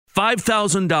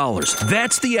$5,000.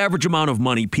 That's the average amount of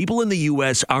money people in the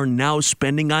U.S. are now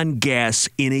spending on gas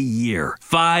in a year.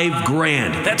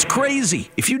 $5,000. That's crazy.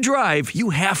 If you drive, you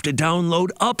have to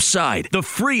download Upside, the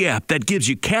free app that gives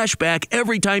you cash back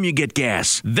every time you get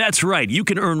gas. That's right. You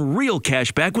can earn real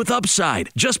cash back with Upside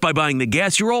just by buying the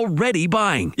gas you're already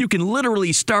buying. You can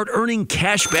literally start earning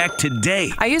cash back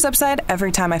today. I use Upside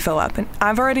every time I fill up, and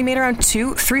I've already made around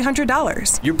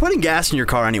 $300. You're putting gas in your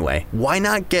car anyway. Why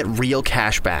not get real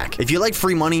cash back? If you like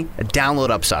free money, download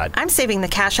Upside. I'm saving the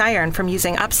cash I earn from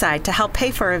using Upside to help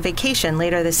pay for a vacation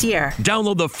later this year.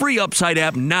 Download the free Upside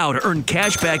app now to earn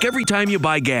cash back every time you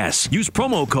buy gas. Use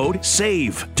promo code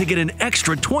SAVE to get an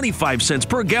extra 25 cents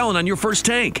per gallon on your first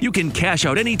tank. You can cash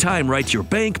out anytime right to your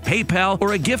bank, PayPal,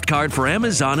 or a gift card for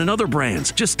Amazon and other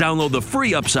brands. Just download the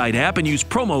free Upside app and use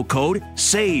promo code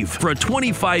SAVE for a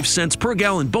 25 cents per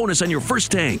gallon bonus on your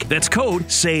first tank. That's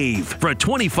code SAVE for a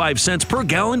 25 cents per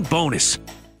gallon bonus.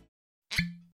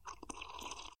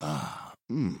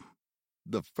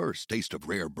 The first taste of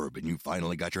rare bourbon you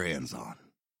finally got your hands on.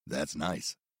 That's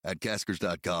nice. At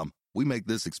Caskers.com, we make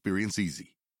this experience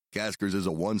easy. Caskers is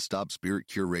a one-stop spirit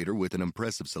curator with an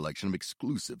impressive selection of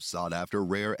exclusive, sought-after,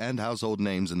 rare, and household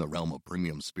names in the realm of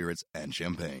premium spirits and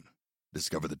champagne.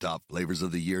 Discover the top flavors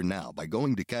of the year now by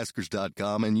going to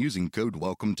Caskers.com and using code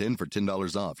WELCOME10 for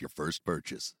 $10 off your first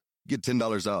purchase. Get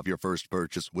 $10 off your first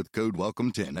purchase with code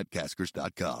WELCOME10 at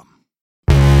Caskers.com.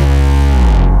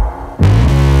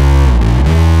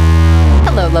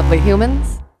 Hello, lovely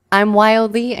humans. I'm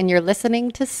Wildly, and you're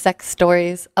listening to Sex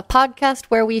Stories, a podcast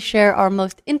where we share our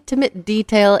most intimate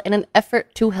detail in an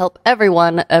effort to help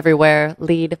everyone, everywhere,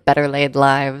 lead better laid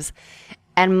lives.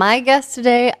 And my guest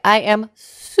today, I am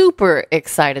super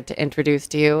excited to introduce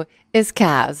to you, is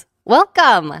Kaz.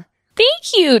 Welcome.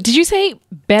 Thank you. Did you say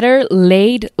better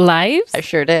laid lives? I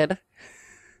sure did.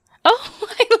 Oh,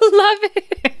 I love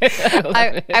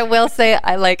it. I will say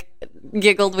I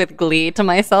giggled with glee to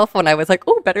myself when I was like,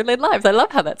 oh, better laid lives. I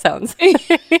love how that sounds.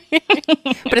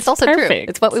 But it's also perfect. True.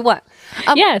 It's what we want.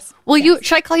 Yes.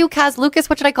 Should I call you Kaz Lucas?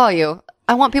 What should I call you?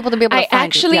 I want people to be able to find you. I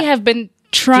actually have been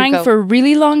trying for a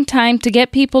really long time to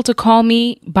get people to call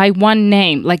me by one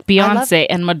name, like Beyonce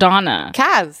and Madonna.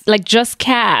 Kaz. Like just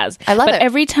Kaz. I love it. But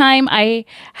every time I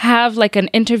have like an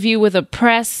interview with a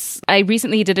press, I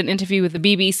recently did an interview with the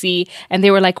BBC and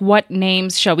they were like, what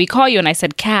names shall we call you? And I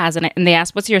said Kaz. And they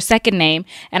asked, what's your second name?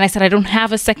 And I said, I don't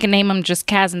have a second name. I'm just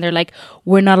Kaz. And they're like,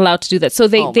 we're not allowed to do that. So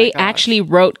they actually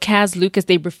wrote Kaz Lucas.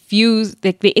 They refuse,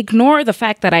 they ignore the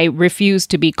fact that I refuse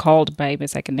to be called by my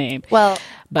second name. Well,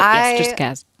 but yes, just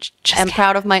Kaz. I'm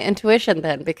proud of my intuition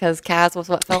then, because Kaz was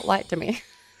what felt right to me.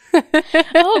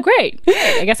 Oh, great.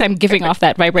 I guess I'm giving off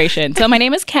that vibration. So my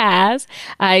name is Kaz.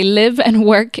 I live and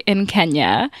work in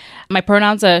Kenya. My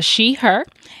pronouns are she, her,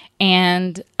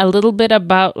 and a little bit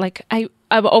about I'm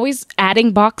always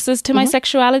adding boxes to my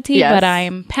sexuality, Yes. but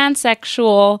I'm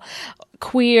pansexual,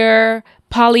 queer,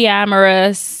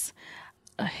 polyamorous,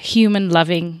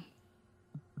 human-loving,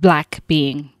 Black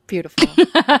being. Beautiful.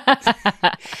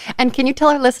 And can you tell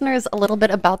our listeners a little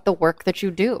bit about the work that you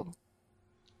do?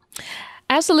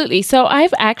 Absolutely. So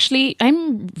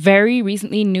I'm very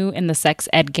recently new in the sex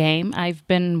ed game. I've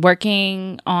been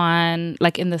working on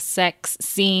in the sex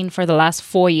scene for the last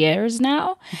 4 years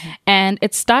now. Mm-hmm. And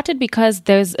it started because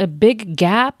there's a big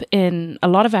gap in a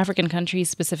lot of African countries,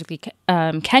 specifically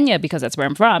Kenya, because that's where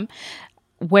I'm from,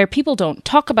 where people don't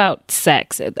talk about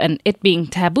sex and it being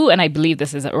taboo. And I believe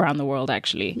this is around the world,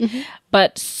 actually. Mm-hmm.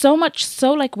 But so much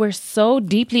so, we're so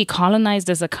deeply colonized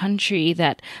as a country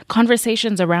that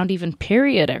conversations around even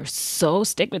period are so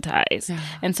stigmatized. Yeah.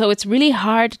 And so it's really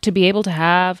hard to be able to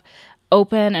have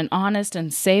open and honest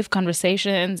and safe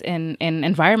conversations in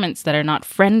environments that are not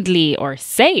friendly or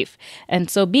safe. And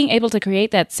so being able to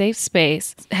create that safe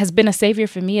space has been a savior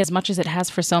for me as much as it has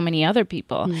for so many other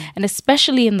people. Mm. And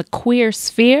especially in the queer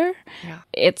sphere,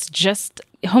 it's just...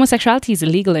 homosexuality is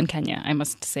illegal in Kenya. I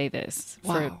must say this.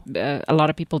 Wow. A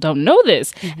lot of people don't know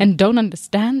this and don't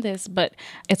understand this, but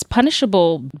it's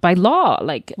punishable by law.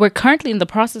 We're currently in the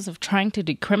process of trying to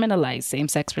decriminalize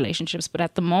same-sex relationships, but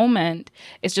at the moment,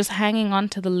 it's just hanging on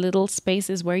to the little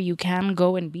spaces where you can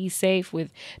go and be safe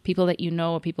with people that you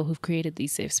know or people who've created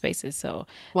these safe spaces. So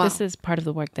This is part of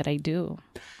the work that I do.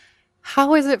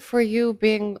 How is it for you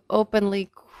being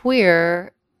openly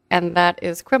queer and that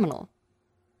is criminal?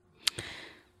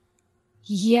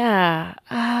 Yeah,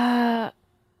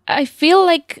 I feel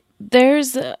like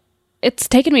it's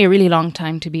taken me a really long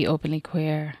time to be openly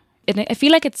queer. And I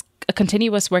feel like it's a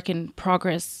continuous work in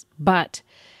progress, but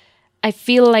I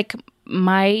feel like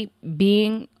my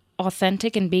being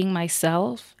authentic and being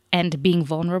myself and being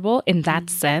vulnerable in that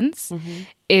sense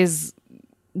is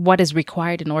what is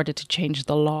required in order to change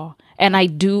the law. And I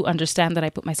do understand that I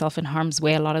put myself in harm's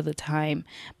way a lot of the time,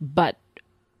 but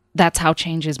that's how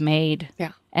change is made.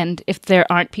 Yeah. And if there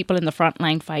aren't people in the front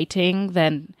line fighting,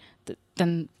 then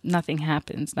nothing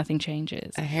happens, nothing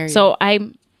changes. I hear you. So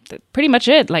I'm pretty much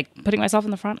it, like putting myself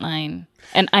in the front line.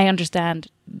 And I understand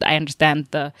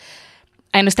it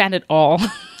all.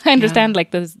 I understand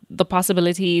like the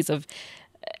possibilities of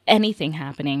anything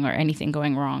happening or anything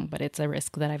going wrong, but it's a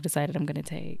risk that I've decided I'm going to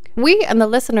take. We and the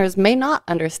listeners may not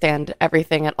understand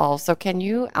everything at all. So can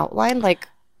you outline, like,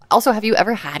 also, have you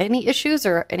ever had any issues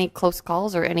or any close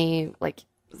calls or any like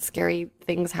scary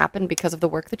things happen because of the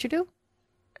work that you do?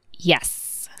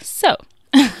 Yes. So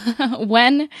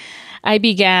when I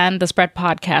began the Spread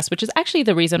podcast, which is actually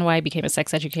the reason why I became a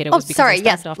sex educator. Was because sorry.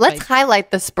 Yes. Let's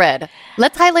highlight the spread.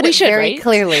 Let's highlight it very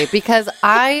clearly because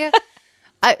I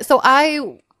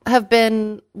have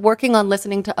been working on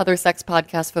listening to other sex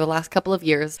podcasts for the last couple of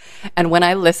years. And when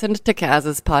I listened to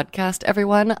Kaz's podcast,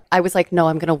 everyone, I was like, no,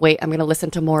 I'm going to wait. I'm going to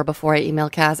listen to more before I email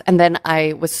Kaz. And then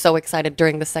I was so excited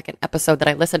during the second episode that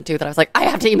I listened to that I was like, I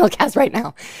have to email Kaz right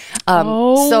now.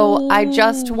 So I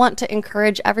just want to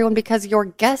encourage everyone because your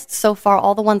guests so far,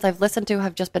 all the ones I've listened to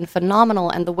have just been phenomenal.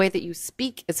 And the way that you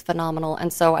speak is phenomenal.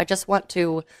 And so I just want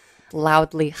to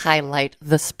loudly highlight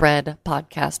the Spread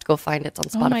podcast. Go find it on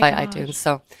Spotify, iTunes.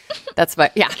 So that's my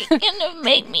You're gonna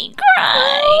make me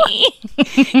cry.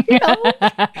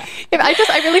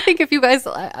 I really think if you guys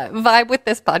vibe with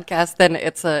this podcast, then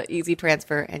it's a easy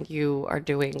transfer, and you are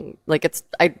doing like it's.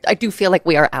 I do feel like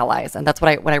we are allies, and that's what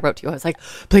I wrote to you. I was like,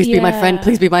 please be my friend,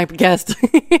 please be my guest.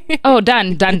 Oh,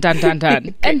 done.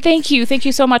 And thank you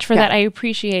so much for that. I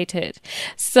appreciate it.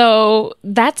 So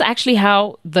that's actually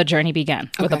how the journey began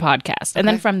with the podcast. And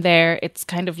then from there, it's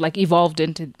kind of like evolved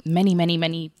into many, many,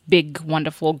 many big,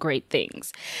 wonderful, great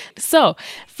things. So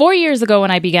 4 years ago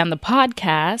when I began the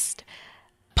podcast,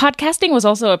 podcasting was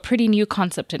also a pretty new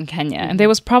concept in Kenya. And there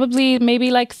was probably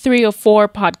maybe like 3 or 4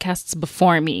 podcasts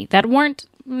before me that weren't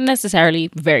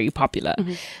necessarily very popular.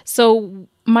 So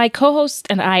my co-host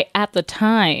and I at the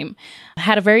time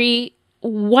had a very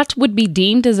what would be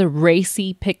deemed as a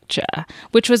racy picture,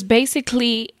 which was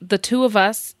basically the two of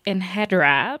us in head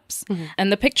wraps,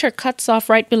 and the picture cuts off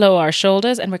right below our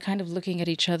shoulders, and we're kind of looking at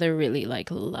each other really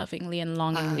like lovingly and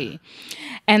longingly.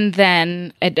 And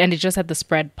then, and it just had the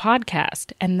Spread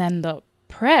podcast. And then the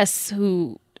press,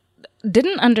 who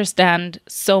didn't understand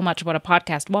so much what a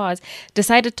podcast was,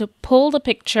 decided to pull the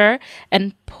picture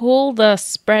and pull the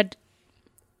Spread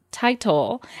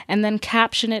title and then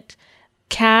caption it,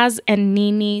 Kaz and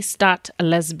Nini start a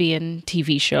lesbian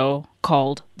TV show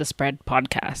called The Spread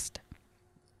Podcast.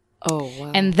 Oh,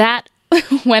 wow. And that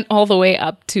went all the way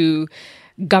up to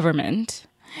government.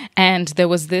 And there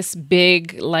was this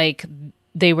big, like,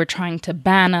 they were trying to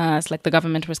ban us, like the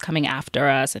government was coming after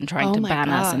us and trying to ban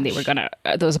us. And they were there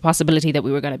was a possibility that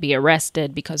we were going to be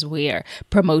arrested because we are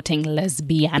promoting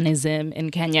lesbianism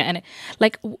in Kenya. And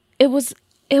it was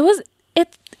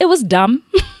dumb.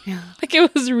 Yeah. Like,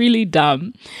 it was really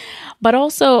dumb, but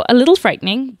also a little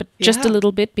frightening, but just a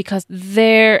little bit, because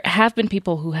there have been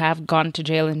people who have gone to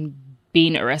jail and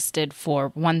been arrested for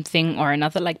one thing or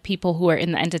another, like people who are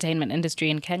in the entertainment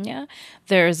industry in Kenya.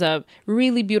 There's a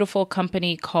really beautiful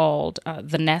company called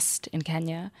The Nest in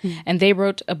Kenya, and they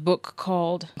wrote a book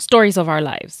called Stories of Our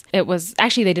Lives. It was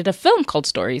actually, they did a film called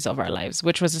Stories of Our Lives,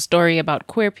 which was a story about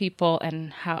queer people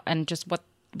and how, and just what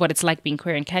it's like being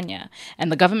queer in Kenya. And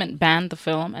the government banned the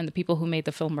film, and the people who made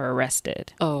the film were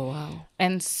arrested. Oh, wow.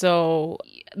 And so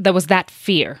there was that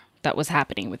fear that was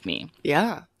happening with me.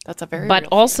 Yeah, that's a very But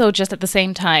also, just at the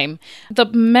same time, the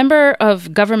member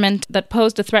of government that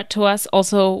posed a threat to us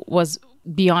also was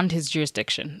beyond his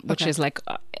jurisdiction, which is like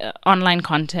online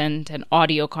content and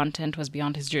audio content was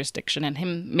beyond his jurisdiction, and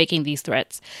him making these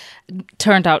threats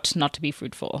turned out not to be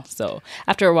fruitful. So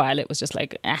after a while, it was just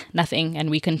like, nothing, and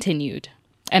we continued.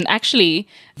 And actually,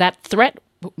 that threat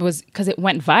was, because it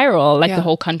went viral, like the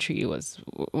whole country was,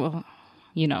 well,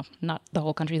 you know, not the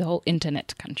whole country, the whole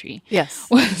internet country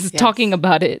was talking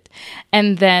about it.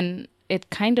 And then it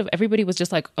kind of, everybody was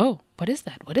just like, oh, what is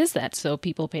that? What is that? So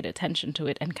people paid attention to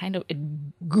it, and kind of it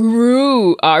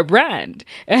grew our brand.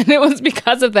 And it was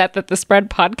because of that the Spread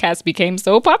podcast became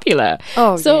so popular.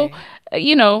 Oh, so,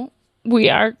 you know, we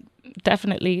are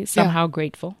definitely somehow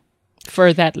grateful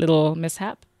for that little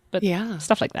mishap. But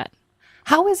stuff like that.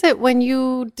 How is it when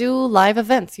you do live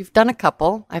events? You've done a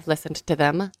couple. I've listened to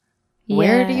them. Yes.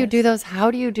 Where do you do those?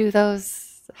 How do you do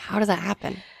those? How does that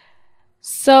happen?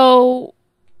 So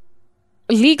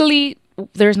legally,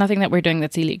 there's nothing that we're doing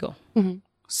that's illegal.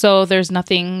 So there's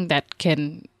nothing that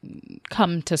can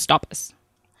come to stop us.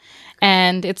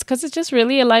 And it's because it's just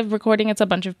really a live recording. It's a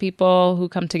bunch of people who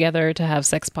come together to have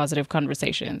sex positive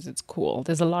conversations. It's cool.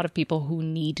 There's a lot of people who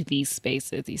need these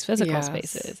spaces, these physical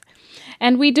spaces.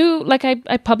 And we do, like, I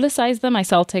publicize them. I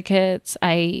sell tickets.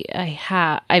 I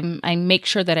make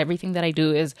sure that everything that I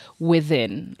do is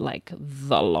within, like,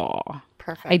 the law.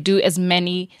 Perfect. I do as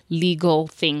many legal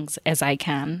things as I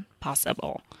can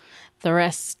possible. The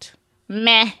rest,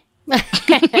 meh.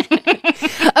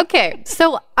 Okay,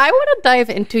 so I want to dive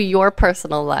into your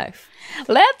personal life.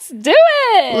 Let's do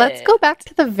it. Let's go back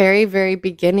to the very, very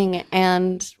beginning.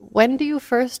 And when do you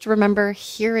first remember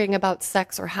hearing about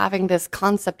sex or having this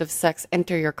concept of sex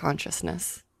enter your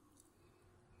consciousness?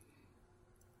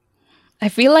 I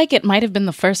feel like it might have been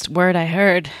the first word I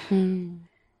heard.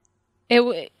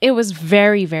 It was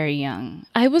very, very young.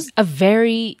 I was a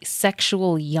very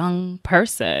sexual young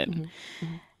person.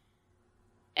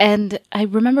 And I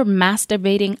remember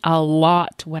masturbating a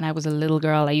lot when I was a little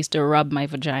girl. I used to rub my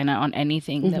vagina on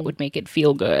anything that would make it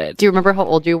feel good. Do you remember how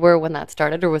old you were when that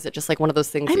started? Or was it just like one of those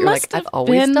things that you're like, I've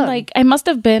always done? I must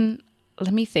have been,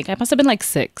 let me think. I must have been like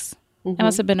 6. I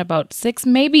must have been about 6,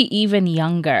 maybe even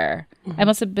younger. I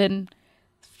must have been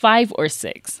 5 or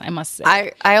 6, I must say.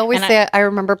 I always say I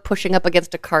remember pushing up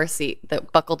against a car seat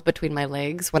that buckled between my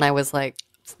legs when I was like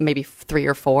maybe 3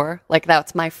 or 4. Like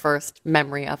that's my first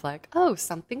memory of like, oh,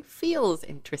 something feels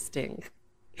interesting.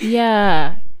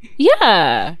 Yeah.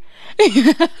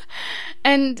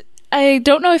 And I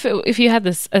don't know if you had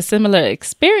a similar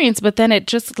experience, but then it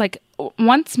just like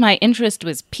once my interest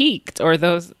was piqued or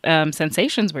those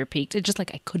sensations were piqued, it just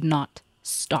like I could not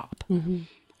stop.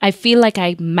 I feel like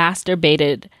I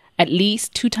masturbated at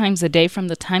least 2 times a day from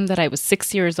the time that I was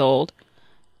 6 years old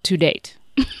to date.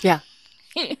 Yeah.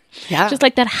 Just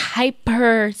like that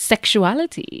hyper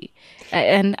sexuality.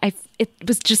 And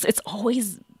it's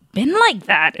always been like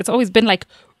that. It's always been like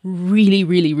really,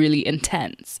 really, really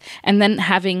intense. And then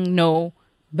having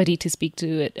nobody to speak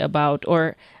to it about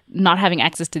or not having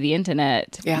access to the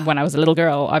internet when I was a little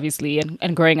girl, obviously,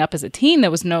 and growing up as a teen,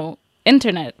 there was no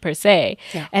internet per se.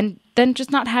 And then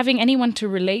just not having anyone to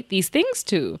relate these things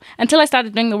to until I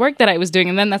started doing the work that I was doing.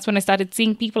 And then that's when I started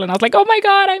seeing people and I was like, oh my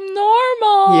God, I'm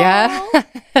normal. Yeah.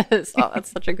 Oh,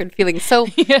 that's such a good feeling. So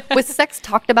was sex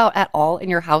talked about at all in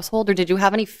your household, or did you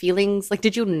have any feelings? Like,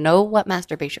 did you know what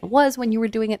masturbation was when you were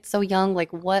doing it so young?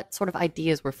 Like, what sort of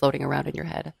ideas were floating around in your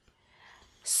head?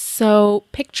 So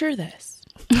picture this.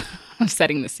 I'm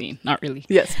setting the scene. Not really.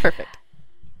 Yes, perfect.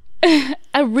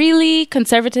 A really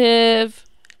conservative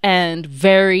and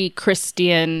very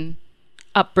Christian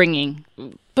upbringing,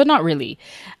 but not really.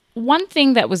 One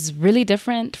thing that was really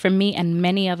different for me and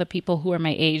many other people who are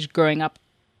my age growing up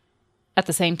at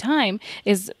the same time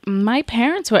is my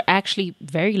parents were actually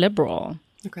very liberal.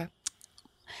 Okay.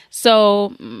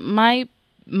 So my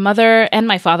mother and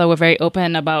my father were very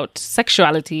open about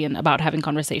sexuality and about having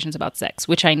conversations about sex,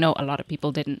 which I know a lot of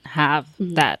people didn't have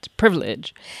that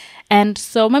privilege. And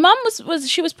so my mom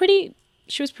was pretty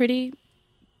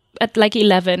at like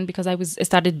 11 because I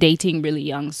started dating really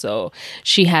young. So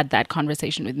she had that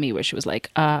conversation with me where she was like,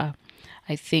 I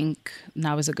think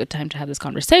now is a good time to have this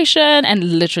conversation.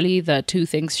 And literally the 2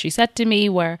 things she said to me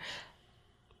were,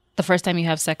 the first time you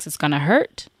have sex, it's going to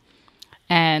hurt.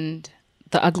 And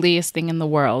the ugliest thing in the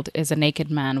world is a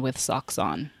naked man with socks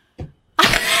on.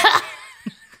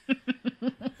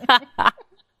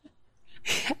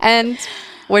 And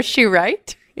was she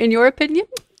right, in your opinion?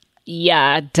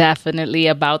 Yeah, definitely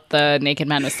about the naked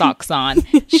man with socks on.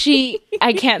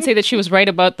 I can't say that she was right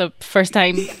about the first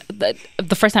time.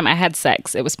 The first time I had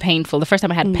sex, it was painful. The first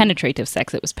time I had penetrative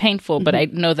sex, it was painful. But I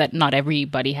know that not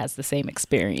everybody has the same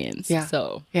experience. Yeah.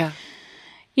 So yeah.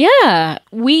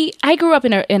 I grew up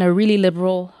in a really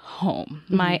liberal home.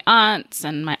 My aunts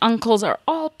and my uncles are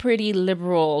all pretty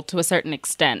liberal to a certain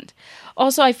extent.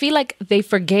 Also, I feel like they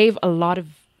forgave a lot of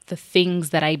the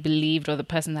things that I believed or the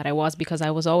person that I was because I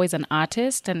was always an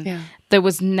artist and there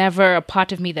was never a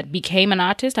part of me that became an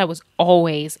artist. I was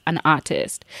always an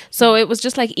artist. So it was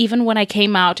just like, even when I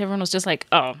came out, everyone was just like,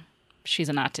 oh, she's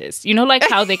an artist. You know, like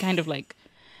how they kind of like,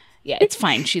 yeah, it's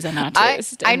fine. She's an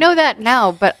artist. I know that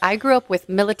now, but I grew up with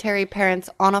military parents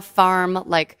on a farm,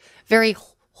 like very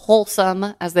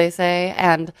wholesome, as they say,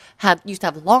 and used to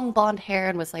have long blonde hair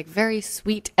and was like very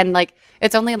sweet. And like,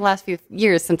 it's only in the last few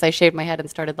years since I shaved my head and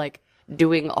started like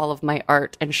doing all of my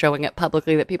art and showing it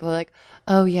publicly that people are like,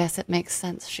 oh yes, it makes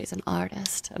sense. She's an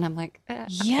artist. And I'm like,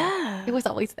 yeah, it was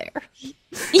always there.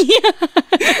 Yeah,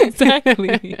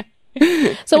 exactly.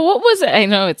 So what was it? I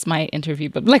know it's my interview,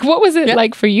 but like, what was it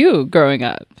like for you growing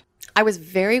up? I was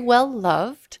very well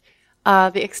loved.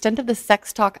 The extent of the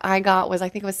sex talk I got was, I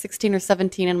think it was 16 or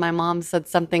 17, and my mom said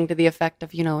something to the effect of,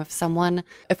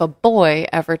 if a boy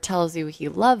ever tells you he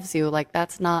loves you, like,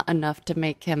 that's not enough to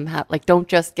make him don't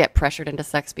just get pressured into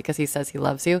sex because he says he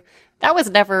loves you. That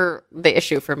was never the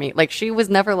issue for me. Like, she was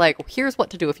never like, here's what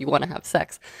to do if you want to have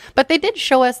sex. But they did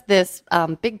show us this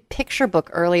big picture book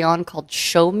early on called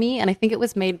Show Me, and I think it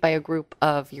was made by a group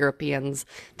of Europeans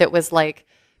that was like,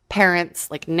 parents,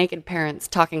 like naked parents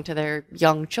talking to their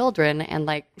young children and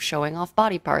like showing off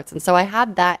body parts. And so I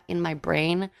had that in my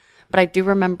brain, but I do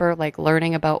remember like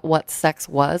learning about what sex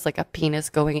was, like a penis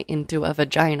going into a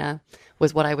vagina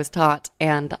was what I was taught.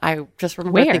 And I just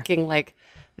remember thinking like,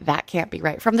 that can't be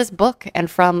right, from this book.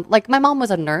 And from like, my mom was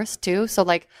a nurse too. So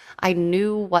like I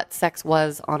knew what sex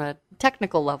was on a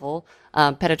technical level,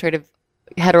 penetrative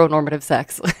heteronormative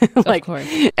sex. Like, of course.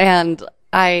 And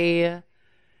I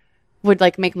would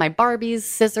like make my Barbies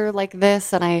scissor like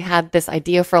this, and I had this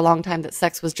idea for a long time that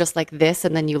sex was just like this,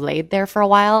 and then you laid there for a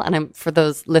while. And for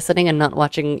those listening and not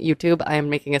watching YouTube, I am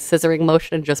making a scissoring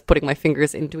motion and just putting my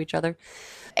fingers into each other.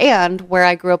 And where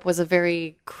I grew up was a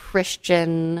very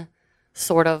Christian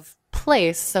sort of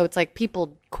place, so it's like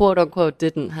people quote unquote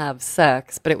didn't have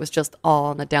sex, but it was just all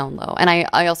on the down low. And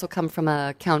I also come from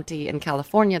a county in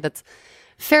California that's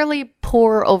fairly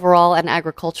poor overall and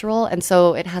agricultural, and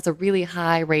so it has a really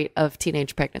high rate of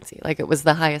teenage pregnancy. Like, it was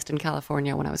the highest in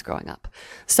California when I was growing up.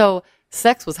 So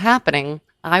sex was happening.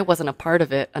 I wasn't a part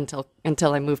of it until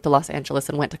I moved to Los Angeles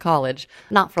and went to college,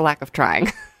 not for lack of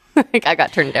trying. Like, I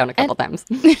got turned down a couple times.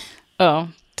 Oh,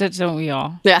 don't we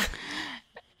all? Yeah.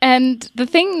 And the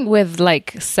thing with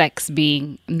like sex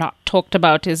being not talked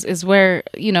about is where,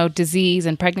 disease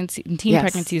and pregnancy and teen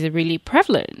pregnancies are really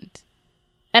prevalent.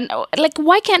 And like,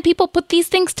 why can't people put these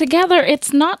things together?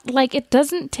 It's not like, it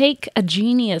doesn't take a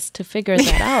genius to figure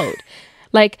that out.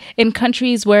 Like in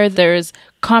countries where there's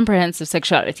comprehensive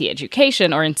sexuality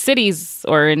education, or in cities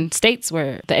or in states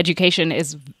where the education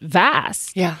is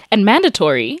vast and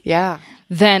mandatory,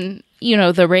 then,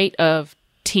 the rate of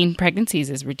teen pregnancies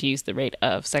is reduced. The rate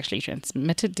of sexually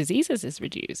transmitted diseases is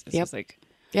reduced. It's just like,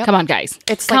 come on, guys.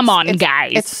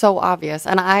 Guys. It's so obvious.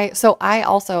 And I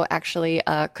also actually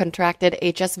contracted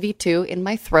HSV2 in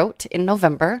my throat in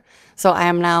November. So I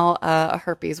am now a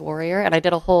herpes warrior, and I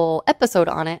did a whole episode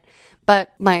on it.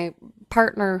 But my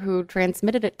partner who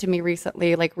transmitted it to me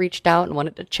recently, like, reached out and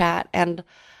wanted to chat. And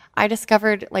I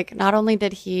discovered, like, not only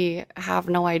did he have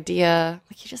no idea,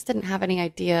 like, he just didn't have any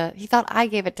idea. He thought I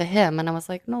gave it to him. And I was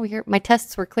like, no, my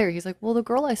tests were clear. He's like, well, the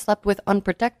girl I slept with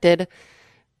unprotected,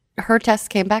 her tests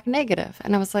came back negative.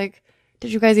 And I was like,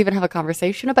 did you guys even have a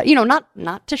conversation about,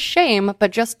 not to shame,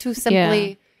 but just to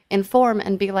simply inform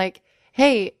and be like,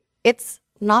 hey, it's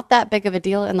not that big of a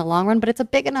deal in the long run, but it's a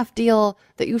big enough deal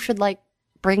that you should like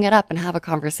bring it up and have a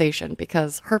conversation,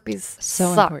 because herpes sucks.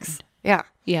 Important.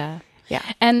 Yeah.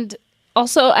 And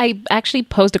also, I actually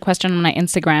posed a question on my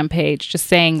Instagram page just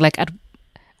saying like,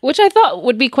 which I thought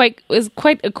was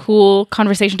quite a cool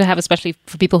conversation to have, especially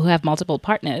for people who have multiple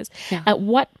partners. Yeah. At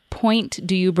what point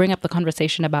do you bring up the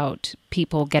conversation about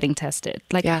people getting tested?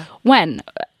 Like, when?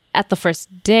 At the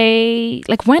first day?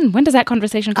 Like, when does that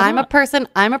conversation come up?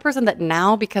 I'm a person that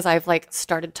now, because I've like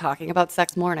started talking about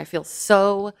sex more, and I feel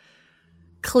so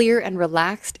clear and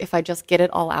relaxed if I just get it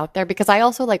all out there, because I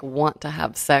also like want to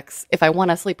have sex. If I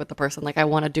want to sleep with the person, like, I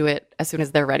want to do it as soon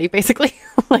as they're ready, basically.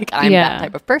 Like, I'm that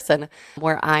type of person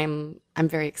where I'm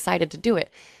very excited to do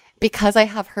it, because I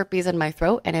have herpes in my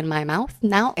throat and in my mouth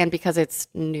now, and because it's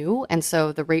new, and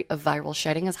so the rate of viral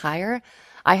shedding is higher.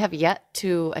 I have yet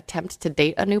to attempt to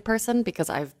date a new person,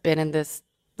 because I've been in this,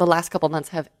 the last couple months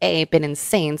have A, been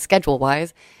insane schedule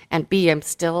wise, and B, I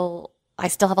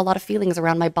still have a lot of feelings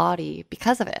around my body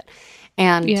because of it.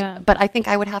 And, but I think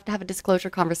I would have to have a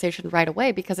disclosure conversation right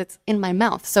away, because it's in my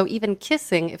mouth. So even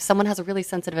kissing, if someone has a really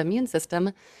sensitive immune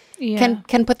system,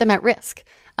 can put them at risk.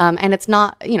 And it's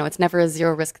not, it's never a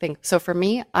zero risk thing. So for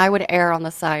me, I would err on the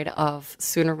side of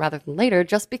sooner rather than later,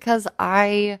 just because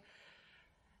I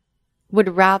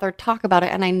would rather talk about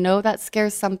it. And I know that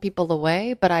scares some people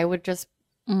away, but I would just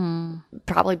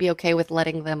probably be okay with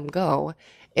letting them go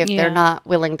if they're not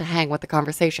willing to hang with the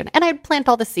conversation. And I'd plant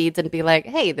all the seeds and be like,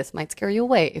 hey, this might scare you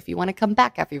away. If you want to come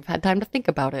back after you've had time to think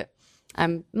about it,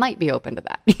 I might be open to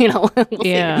that. We'll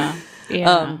see.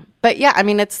 But yeah, I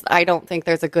mean, I don't think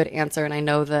there's a good answer. And I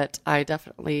know that I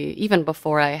definitely, even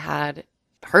before I had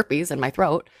herpes in my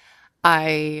throat,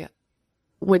 so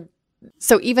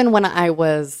even when I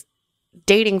was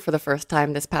dating for the first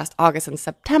time this past August and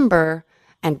September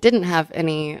and didn't have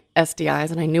any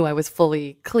STIs, and I knew I was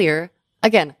fully clear,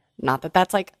 again, Not that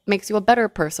that's like makes you a better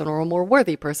person or a more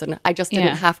worthy person. I just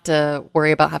didn't have to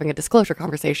worry about having a disclosure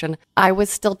conversation. I was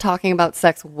still talking about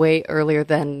sex way earlier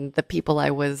than the people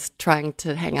I was trying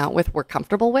to hang out with were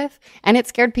comfortable with. And it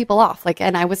scared people off. Like,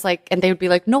 and I was like, and they would be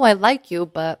like, no, I like you,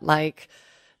 but like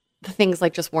the things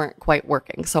like just weren't quite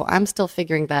working. So I'm still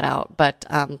figuring that out. But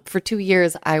for 2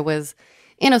 years, I was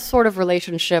in a sort of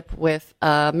relationship with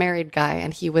a married guy,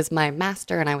 and he was my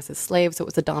master and I was his slave. So it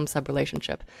was a dom-sub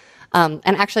relationship. And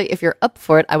actually, if you're up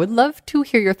for it, I would love to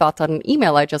hear your thoughts on an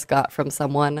email I just got from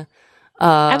someone.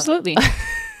 Absolutely.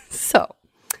 So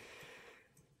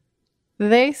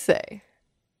they say,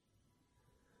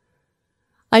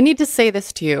 I need to say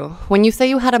this to you. When you say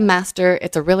you had a master,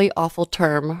 it's a really awful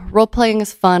term. Role-playing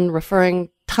is fun. Referring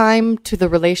time to the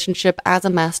relationship as a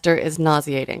master is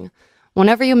nauseating.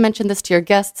 Whenever you mention this to your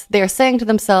guests, they are saying to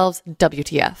themselves,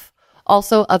 WTF.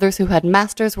 Also, others who had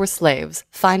masters were slaves.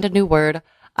 Find a new word.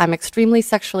 I'm extremely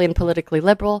sexually and politically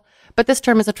liberal, but this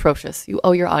term is atrocious. You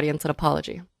owe your audience an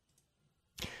apology.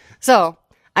 So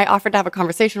I offered to have a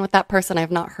conversation with that person. I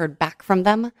have not heard back from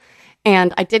them.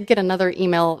 And I did get another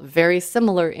email very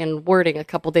similar in wording a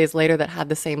couple days later that had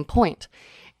the same point.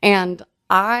 And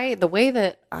the way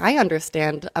that I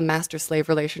understand a master-slave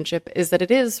relationship is that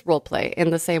it is role play in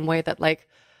the same way that like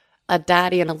a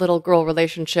daddy and a little girl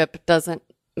relationship doesn't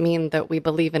mean that we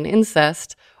believe in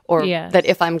incest or that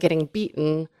if I'm getting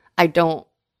beaten, I don't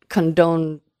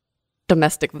condone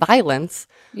domestic violence.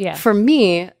 Yeah. For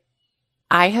me,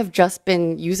 I have just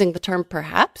been using the term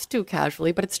perhaps too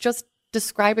casually, but it's just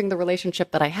describing the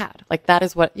relationship that I had. Like that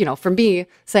is what, for me,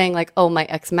 saying like, oh, my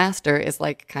ex-master is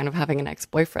like kind of having an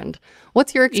ex-boyfriend.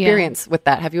 What's your experience with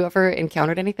that? Have you ever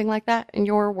encountered anything like that in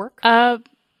your work?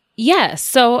 Yes.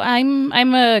 So I'm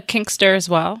a kinkster as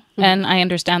well, and I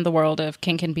understand the world of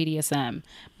kink and BDSM.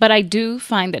 But I do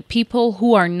find that people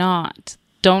who are not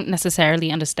don't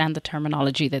necessarily understand the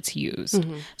terminology that's used.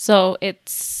 So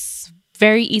it's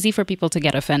very easy for people to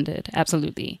get offended.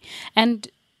 Absolutely. And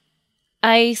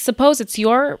I suppose it's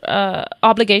your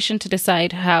obligation to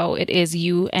decide how it is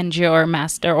you and your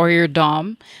master or your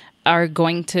dom are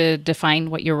going to define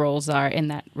what your roles are in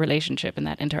that relationship, in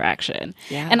that interaction.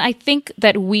 Yeah. And I think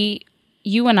that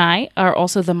you and I are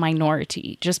also the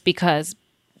minority, just because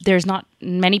there's not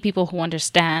many people who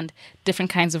understand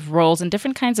different kinds of roles and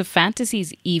different kinds of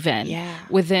fantasies even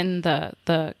within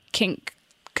the kink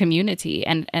community.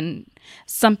 And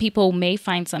some people may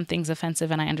find some things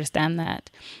offensive, and I understand that.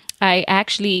 I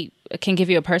actually can give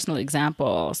you a personal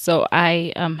example. So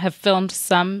I have filmed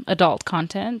some adult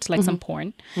content, like some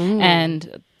porn.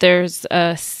 And there's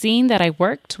a scene that I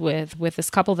worked with this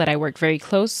couple that I worked very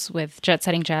close with, Jet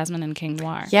Setting Jasmine and King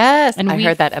Noir. Yes, and I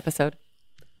heard that episode.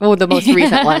 Oh, the most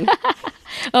recent one.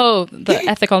 Oh, the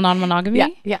ethical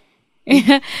non-monogamy?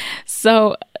 Yeah.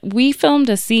 So we filmed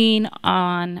a scene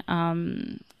on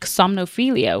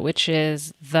somnophilia, which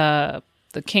is the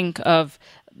kink of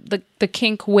the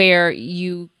kink where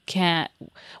you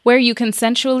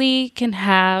consensually can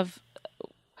have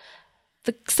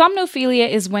the somnophilia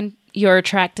is when you're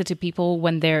attracted to people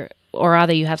when or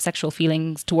rather you have sexual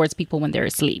feelings towards people when they're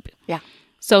asleep. Yeah.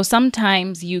 So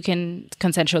sometimes you can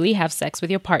consensually have sex with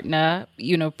your partner,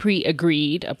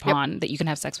 pre-agreed upon that you can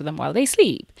have sex with them while they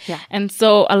sleep. Yeah. And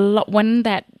so when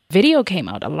that video came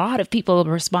out, a lot of people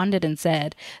responded and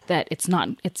said that it's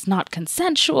not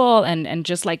consensual and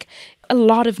just like a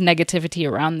lot of negativity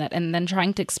around that, and then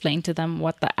trying to explain to them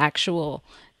what the actual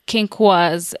kink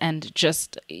was, and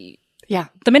just the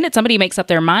minute somebody makes up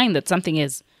their mind that something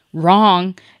is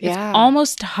wrong, it's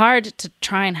almost hard to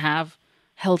try and have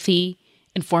healthy,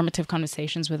 informative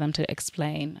conversations with them to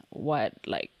explain what,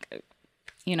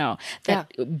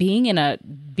 being in a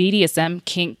BDSM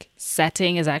kink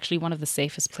setting is actually one of the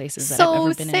safest places that I've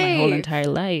ever been in my whole entire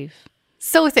life.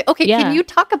 So safe. Okay, can you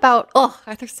talk about,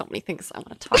 there's so many things I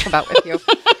want to talk about with you.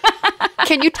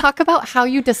 Can you talk about how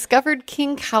you discovered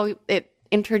kink, how it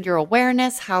entered your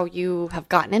awareness, how you have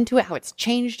gotten into it, how it's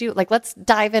changed you? Like, let's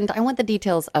dive into, I want the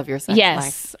details of your sex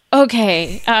life.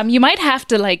 Okay. You might have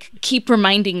to keep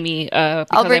reminding me because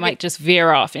I might just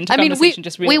veer off into conversation.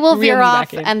 We will veer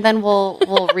off and then we'll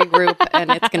regroup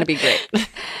and it's going to be great.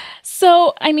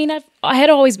 So, I had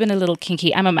always been a little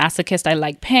kinky. I'm a masochist. I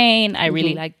like pain. I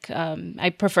really like,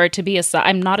 I prefer to be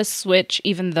I'm not a switch,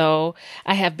 even though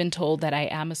I have been told that I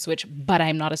am a switch, but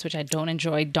I'm not a switch. I don't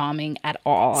enjoy doming at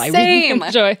all. Same. I really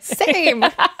enjoy. Same.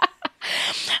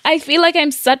 I feel like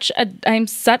I'm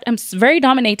very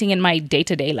dominating in my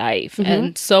day-to-day life.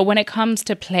 And so when it comes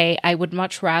to play, I would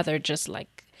much rather just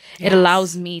it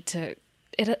allows me to,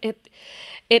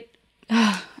 it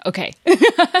Okay.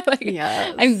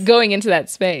 Yes. I'm going into that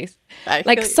space. I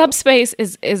Like feel you. subspace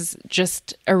is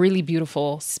just a really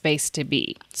beautiful space to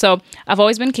be. So I've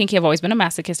always been kinky. I've always been a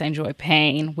masochist. I enjoy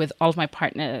pain with all of my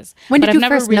partners. When But did I've you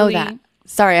never first know really- that?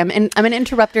 Sorry, I'm an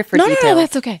interrupter for No, details.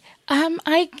 that's okay.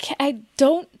 I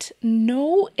don't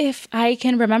know if I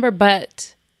can remember,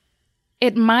 but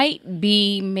it might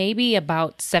be maybe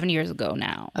about 7 years ago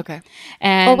now. Okay.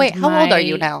 And Oh, wait, how old are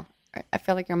you my- now? I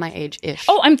feel like you're my age-ish.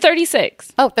 Oh, I'm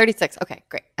 36. Oh, 36. Okay,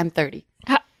 great. I'm 30.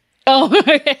 Oh,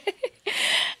 okay.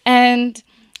 And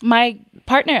my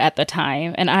partner at the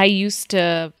time and I used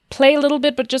to play a little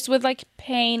bit, but just with like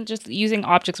pain, just using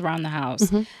objects around the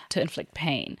house to inflict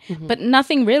pain. But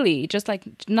nothing really, just like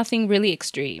nothing really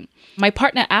extreme. My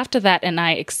partner after that and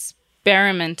I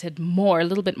experimented more, a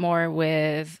little bit more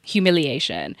with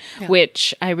humiliation,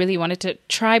 which I really wanted to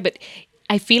try, but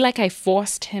I feel like I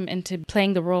forced him into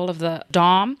playing the role of the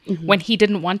dom when he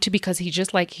didn't want to, because he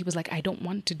was like, I don't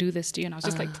want to do this to you. And I was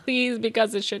just like, please,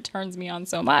 because this shit turns me on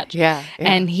so much. Yeah.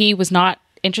 And he was not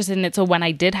interested in it. So when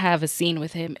I did have a scene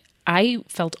with him, I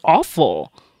felt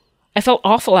awful. I felt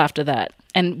awful after that.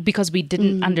 And because we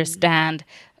didn't understand,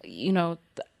 you know,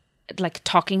 like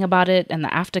talking about it and the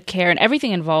aftercare and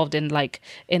everything involved in like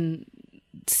in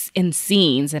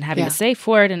scenes and having to say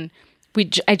for it. And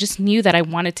I just knew that I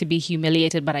wanted to be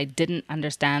humiliated, but I didn't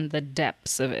understand the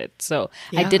depths of it. So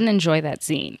I didn't enjoy that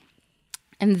scene.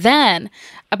 And then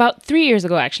about 3 years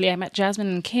ago, actually, I met Jasmine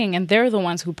and King, and they're the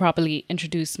ones who properly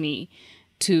introduced me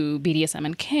to BDSM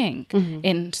and kink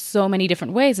in so many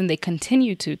different ways, and they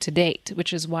continue to date,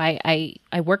 which is why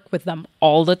I work with them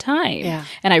all the time. Yeah.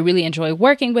 And I really enjoy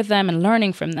working with them and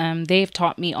learning from them. They've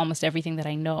taught me almost everything that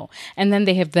I know. And then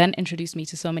they have then introduced me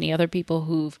to so many other people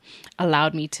who've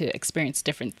allowed me to experience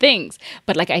different things.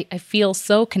 But like I feel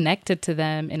so connected to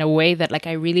them in a way that like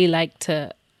I really like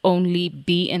to only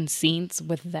be in scenes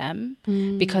with them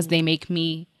because they make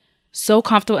me so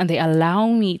comfortable and they allow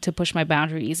me to push my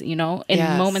boundaries, you know, in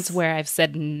moments where I've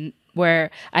said, where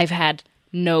I've had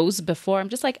no's before. I'm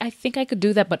just like, I think I could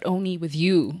do that, but only with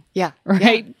you. Yeah.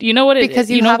 Right. Yeah. You know what it is? Because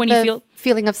you know have when the you feel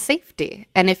feeling of safety.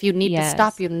 And if you need to Yes.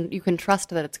 stop, you can trust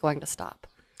that it's going to stop.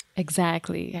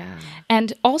 Exactly. Yeah.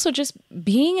 And also just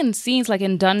being in scenes like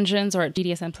in dungeons or at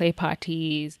BDSM play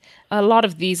parties. A lot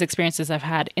of these experiences I've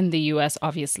had in the US,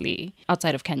 obviously,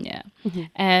 outside of Kenya.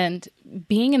 And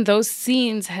being in those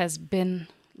scenes has been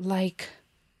like,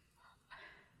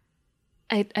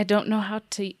 I don't know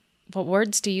what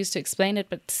words to use to explain it,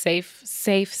 but safe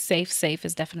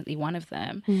is definitely one of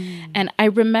them. And I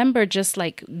remember just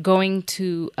like going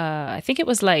to, I think it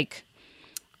was like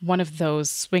one of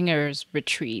those swingers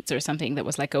retreats or something that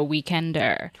was like a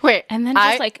weekender. Wait, and then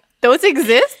just like those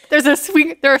exist? There are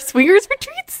swingers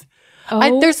retreats?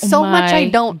 There's so much I my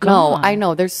don't know. God. I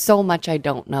know there's so much I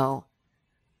don't know.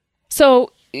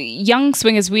 So Young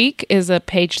Swingers Week is a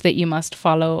page that you must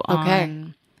follow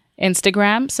on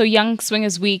Instagram. So Young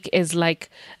Swingers Week is like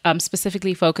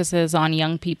specifically focuses on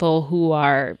young people who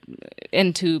are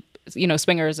into, you know,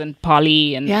 swingers and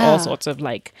poly and all sorts of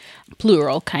like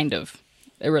plural kind of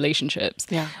relationships,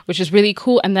 which is really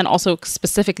cool. And then also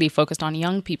specifically focused on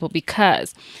young people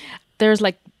because there's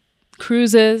like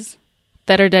cruises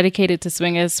that are dedicated to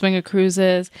swingers, swinger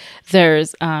cruises.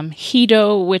 There's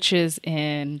Hido, which is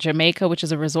in Jamaica, which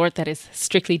is a resort that is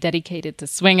strictly dedicated to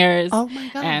swingers. Oh my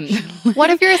gosh. And What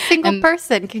if you're a single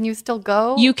person? Can you still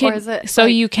go? you can, Or is it so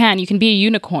like- you can be a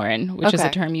unicorn, which is a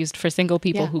Okay. term used for single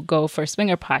people Yeah. who go for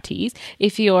swinger parties.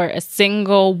 If you're a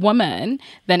single woman,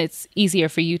 then it's easier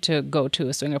for you to go to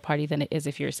a swinger party than it is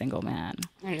if you're a single man.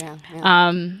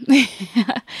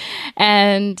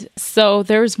 And so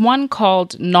there's one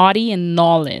called Naughty and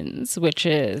Nolans, which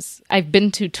is I've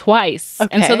been to twice.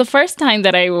 And so Okay. the first time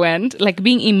that I went, like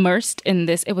being immersed in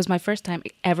this, it was my first time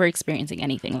ever experiencing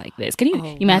anything like this. Can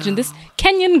you imagine this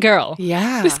Kenyan girl?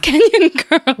 Yeah. This Kenyan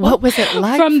girl. What was it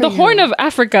like From for the you? Horn of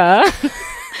Africa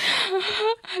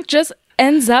just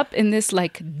ends up in this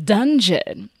like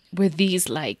dungeon with these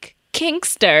like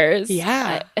kinksters.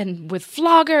 Yeah. And with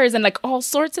floggers and like all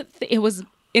sorts of it was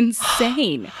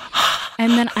insane.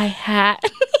 And then I had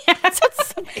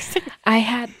I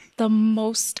had the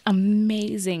most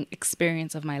amazing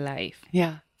experience of my life.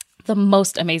 Yeah. The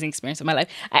most amazing experience of my life.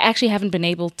 I actually haven't been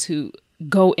able to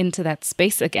go into that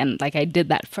space again like I did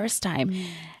that first time.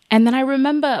 And then I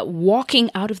remember walking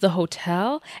out of the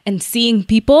hotel and seeing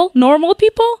people, normal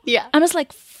people. Yeah. I was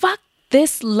like, fuck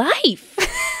this life.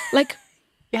 Like,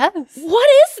 Yes. what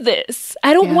is this?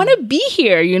 I don't want to be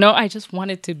here. I just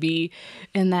wanted to be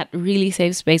in that really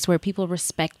safe space where people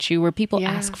respect you, where people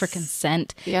ask for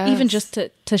consent, even just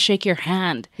to shake your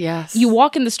hand. Yes. You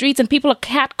walk in the streets and people are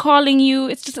catcalling you.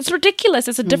 It's ridiculous.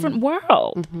 It's a different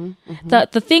world.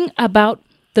 The thing about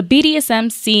the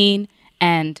BDSM scene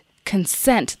and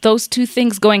consent, those two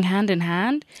things going hand in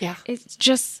hand,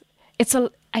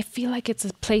 I feel like it's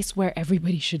a place where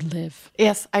everybody should live.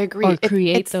 Yes, I agree. Or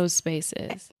create those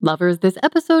spaces. Lovers, this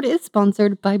episode is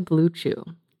sponsored by Blue Chew.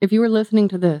 If you are listening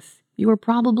to this, you are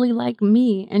probably like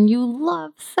me and you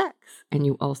love sex. And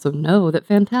you also know that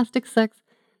fantastic sex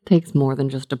takes more than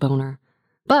just a boner.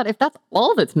 But if that's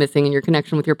all that's missing in your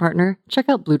connection with your partner, check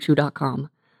out BlueChew.com.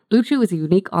 Blue Chew is a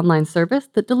unique online service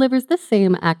that delivers the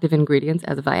same active ingredients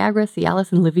as Viagra,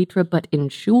 Cialis, and Levitra, but in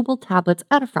chewable tablets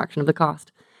at a fraction of the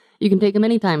cost. You can take them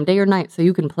anytime, day or night, so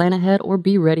you can plan ahead or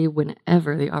be ready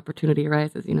whenever the opportunity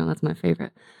arises. That's my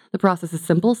favorite. The process is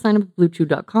simple. Sign up at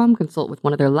BlueChew.com, consult with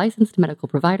one of their licensed medical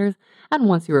providers, and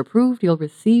once you're approved, you'll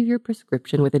receive your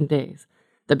prescription within days.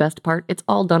 The best part, it's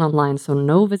all done online, so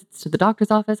no visits to the doctor's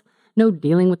office, no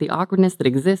dealing with the awkwardness that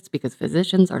exists because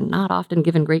physicians are not often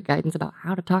given great guidance about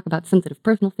how to talk about sensitive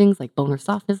personal things like boner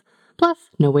softness, plus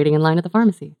no waiting in line at the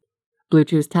pharmacy. Blue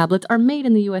Chew's tablets are made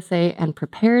in the USA and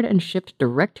prepared and shipped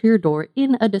direct to your door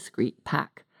in a discreet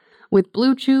pack. With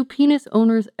Blue Chew, penis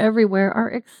owners everywhere are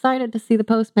excited to see the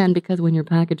postman because when your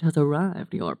package has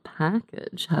arrived, your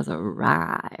package has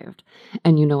arrived.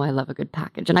 And I love a good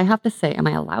package. And I have to say, am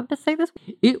I allowed to say this?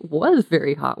 It was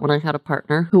very hot when I had a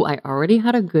partner who I already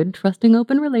had a good, trusting,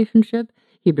 open relationship.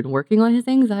 He'd been working on his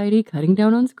anxiety, cutting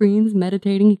down on screens,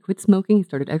 meditating, he quit smoking, he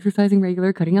started exercising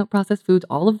regular, cutting out processed foods,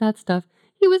 all of that stuff.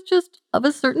 He was just of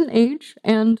a certain age,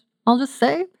 and I'll just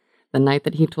say, the night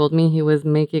that he told me he was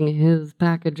making his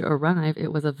package arrive,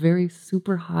 it was a very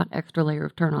super hot extra layer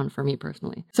of turn on for me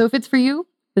personally. So if it's for you,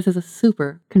 this is a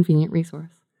super convenient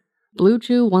resource. Blue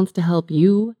Chew wants to help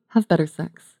you have better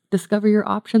sex. Discover your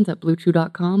options at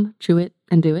BlueChew.com, chew it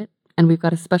and do it, and we've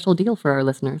got a special deal for our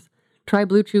listeners. Try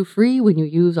Blue Chew free when you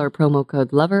use our promo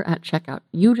code LOVER at checkout.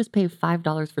 You just pay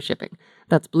 $5 for shipping.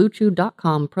 That's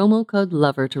BlueChew.com, promo code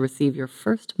LOVER to receive your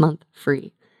first month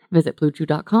free. Visit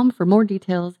BlueChew.com for more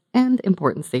details and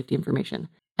important safety information.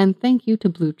 And thank you to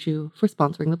Blue Chew for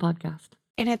sponsoring the podcast.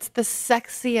 And it's the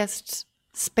sexiest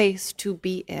space to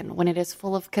be in when it is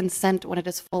full of consent, when it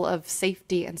is full of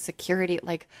safety and security.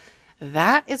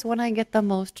 That is when I get the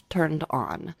most turned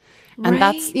on. And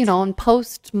that's, and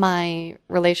post my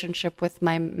relationship with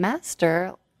my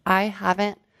master, I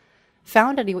haven't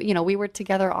found any, we were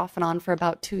together off and on for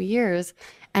about 2 years,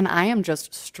 and I am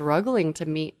just struggling to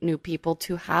meet new people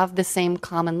to have the same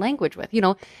common language with,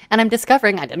 and I'm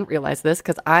discovering, I didn't realize this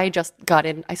because I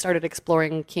started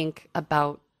exploring kink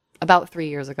about 3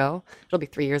 years ago. It'll be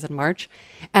 3 years in March.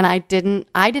 And I didn't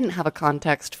have a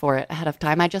context for it ahead of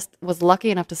time. I just was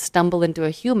lucky enough to stumble into a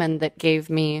human that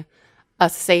gave me a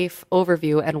safe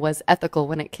overview and was ethical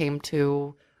when it came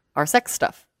to our sex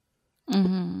stuff.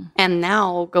 Mm-hmm. And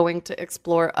now going to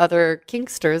explore other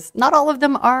kinksters, not all of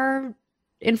them are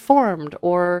informed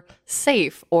or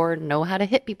safe or know how to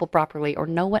hit people properly or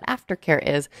know what aftercare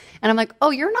is. And I'm like, oh,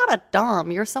 you're not a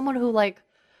dom. You're someone who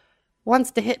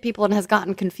wants to hit people and has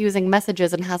gotten confusing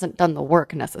messages and hasn't done the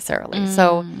work necessarily.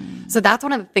 So that's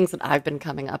one of the things that I've been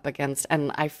coming up against.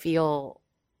 And I feel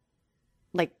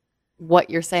like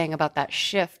what you're saying about that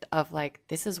shift of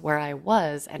this is where I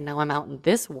was and now I'm out in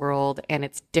this world and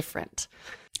it's different.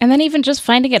 And then even just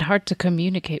finding it hard to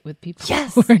communicate with people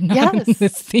who are not in the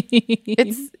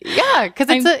scene. Because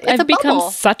I've become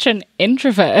such an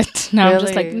introvert. Now really? I'm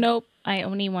just like, nope, I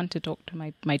only want to talk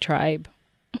to my tribe.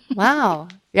 Wow.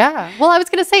 Yeah. Well, I was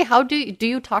going to say, how do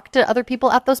you talk to other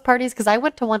people at those parties? Because I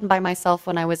went to one by myself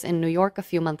when I was in New York a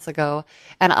few months ago,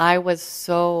 and I was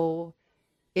so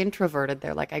introverted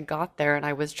there. I got there and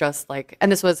I was just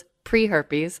and this was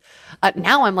pre-herpes.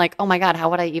 Now I'm like, oh my God, how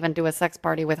would I even do a sex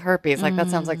party with herpes? That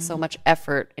sounds like so much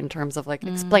effort in terms of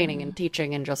explaining and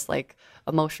teaching and just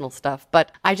emotional stuff.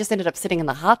 But I just ended up sitting in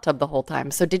the hot tub the whole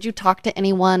time. So did you talk to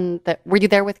anyone were you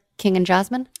there with King and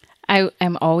Jasmine?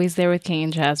 I'm always there with King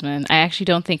and Jasmine. I actually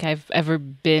don't think I've ever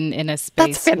been in a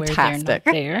space where they're not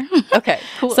there. Okay,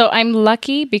 cool. So I'm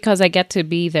lucky because I get to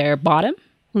be their bottom,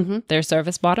 their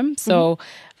service bottom. So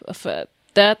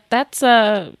that's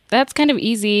kind of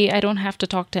easy. I don't have to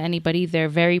talk to anybody. They're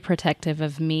very protective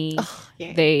of me. Oh,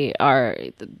 yeah. They are,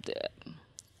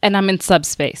 and I'm in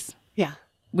subspace. Yeah,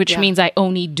 which means I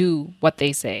only do what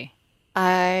they say.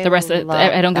 The rest of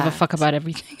I don't give a fuck about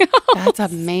everything else. That's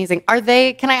amazing. Are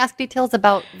they, can I ask details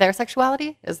about their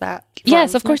sexuality? Is that?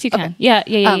 Yes, of course you can. Okay.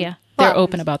 Yeah. they're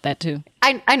open about that too.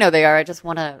 I know they are. I just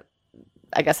want to,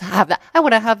 I guess, have that. I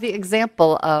want to have the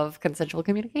example of consensual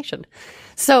communication.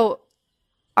 So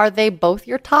are they both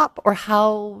your top, or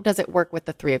how does it work with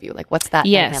the three of you? Like, what's that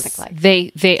dynamic like?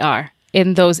 They are.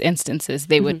 In those instances,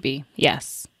 they would be,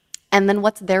 yes. And then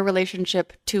what's their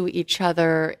relationship to each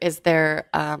other? Is there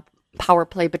power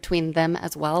play between them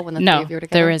as well when the three of you are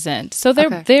together? No, there isn't. So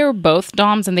they're both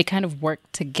doms, and they kind of work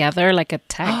together like a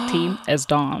tag team as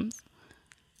doms.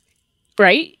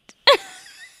 Right?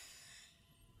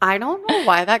 I don't know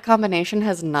why that combination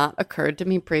has not occurred to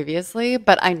me previously,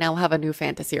 but I now have a new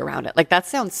fantasy around it. Like, that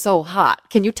sounds so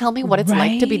hot. Can you tell me what it's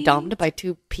like to be dommed by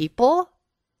two people?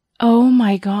 Oh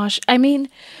my gosh. I mean,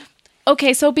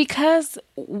 okay, so because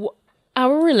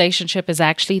our relationship is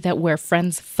actually that we're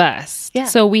friends first. Yeah.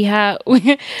 So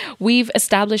we've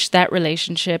established that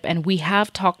relationship, and we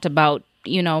have talked about,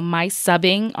 my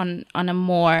subbing on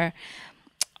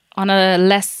a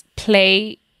less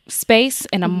play space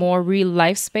in a more real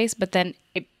life space, but then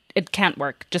it can't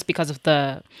work just because of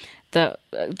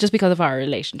just because of our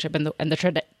relationship and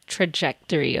the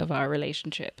trajectory of our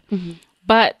relationship. Mm-hmm.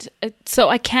 But so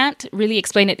I can't really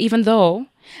explain it, even though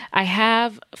I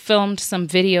have filmed some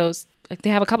videos. Like, they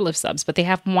have a couple of subs, but they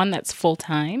have one that's full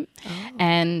time. Oh.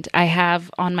 And I have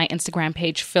on my Instagram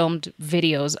page filmed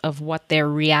videos of what their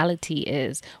reality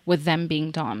is with them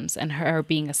being doms and her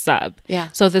being a sub. Yeah.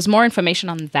 So there's more information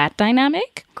on that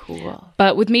dynamic. Cool.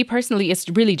 But with me personally, it's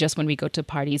really just when we go to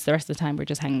parties. The rest of the time, we're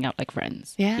just hanging out like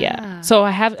friends. Yeah. So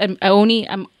I'm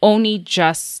only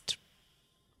just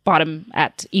bottom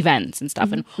at events and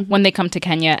stuff. Mm-hmm. And when they come to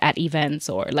Kenya at events,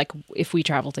 or like if we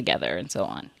travel together and so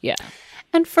on. Yeah.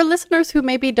 And for listeners who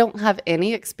maybe don't have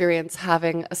any experience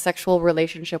having a sexual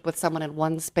relationship with someone in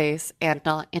one space and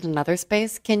not in another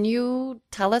space, can you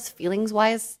tell us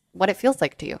feelings-wise what it feels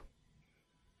like to you?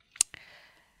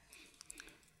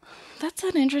 That's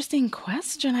an interesting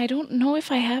question. I don't know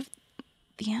if I have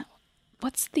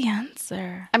what's the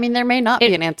answer? I mean, there may not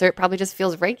be an answer. It probably just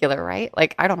feels regular, right?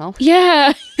 Like, I don't know.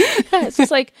 Yeah. It's just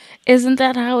like, isn't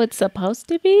that how it's supposed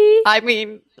to be? I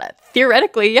mean,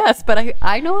 theoretically, yes. But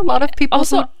I know a lot of people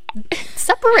also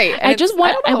separate. I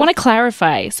want to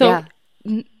clarify. So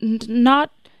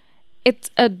it's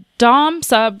a dom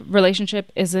sub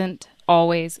relationship isn't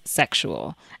always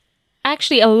sexual.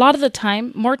 Actually, a lot of the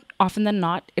time, more often than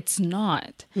not, it's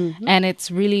not. Mm-hmm. And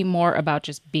it's really more about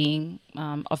just being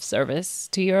of service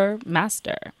to your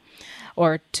master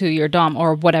or to your dom,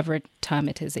 or whatever term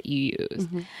it is that you use.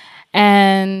 Mm-hmm.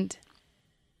 And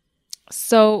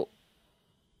so,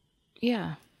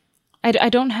 yeah, I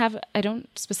don't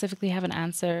specifically have an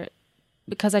answer,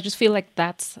 because I just feel like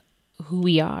that's who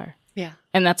we are. Yeah.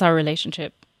 And that's our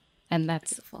relationship. And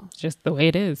that's just the way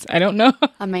it is. I don't know.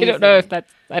 Amazing. I don't know if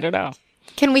I don't know.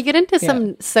 Can we get into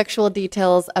some sexual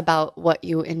details about what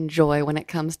you enjoy when it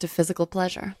comes to physical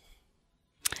pleasure?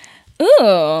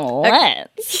 Ooh,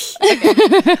 let's.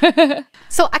 Okay.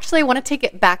 So actually, I want to take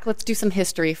it back. Let's do some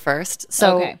history first.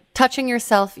 So touching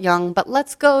yourself young, but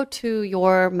let's go to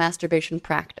your masturbation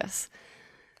practice.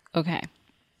 Okay.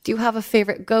 Do you have a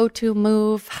favorite go-to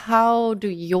move? How do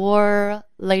your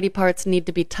lady parts need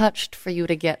to be touched for you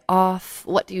to get off?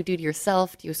 What do you do to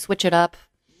yourself? Do you switch it up?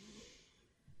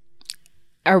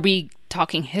 Are we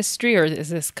talking history, or is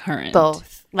this current?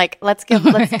 Both. Like, let's do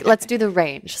the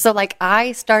range. So like,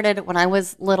 when I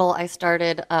was little, I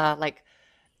started like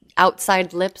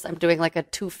outside lips. I'm doing like a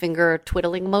 2-finger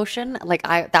twiddling motion. Like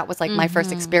that was like my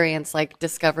first experience, like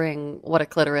discovering what a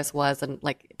clitoris was, and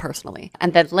like personally.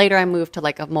 And then later I moved to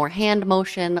like a more hand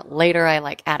motion. Later I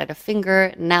like added a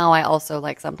finger. Now I also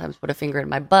like sometimes put a finger in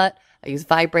my butt. I use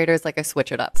vibrators. Like, I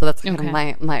switch it up. So that's kind of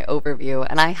my overview.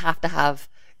 And I have to have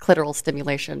clitoral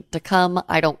stimulation to come.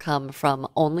 I don't come from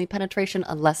only penetration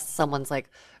unless someone's like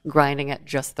grinding at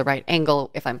just the right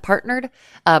angle if I'm partnered.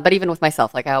 But even with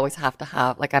myself, like, I always have to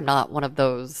have, like, I'm not one of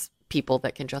those people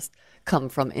that can just come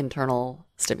from internal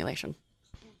stimulation.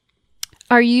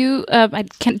 Are you,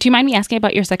 do you mind me asking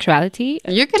about your sexuality?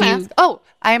 You can ask. Oh,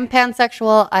 I am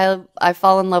pansexual. I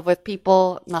fall in love with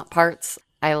people, not parts.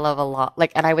 I love a lot.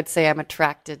 Like, and I would say I'm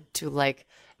attracted to like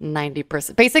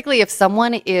 90%. Basically, if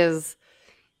someone is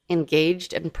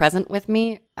engaged and present with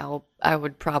me, I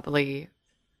would probably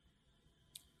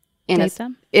in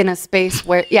a space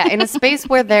where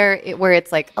where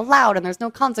it's like allowed and there's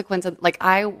no consequence. And like,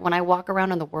 when I walk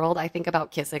around in the world, I think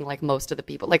about kissing like most of the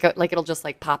people. Like it'll just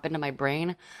like pop into my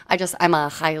brain. I'm a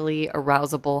highly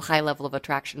arousable, high level of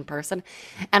attraction person,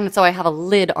 and so I have a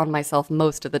lid on myself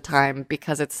most of the time,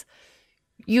 because it's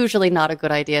usually not a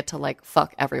good idea to like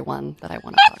fuck everyone that I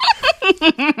want to fuck.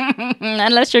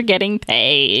 Unless you're getting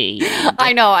paid.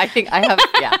 I know. I think I have.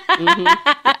 Yeah.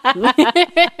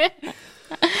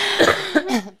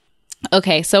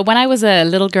 Okay, so when I was a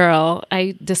little girl,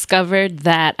 I discovered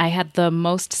that I had the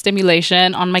most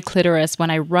stimulation on my clitoris when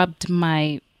I rubbed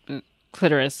my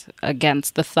clitoris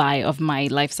against the thigh of my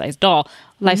life-size doll.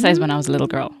 Life-size when I was a little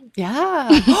girl. Yeah.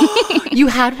 You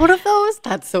had one of those?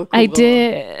 That's so cool. I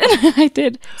did. I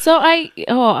did. So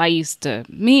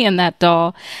me and that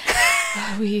doll,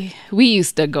 we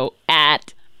used to go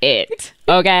at it.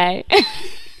 Okay.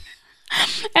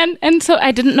 And so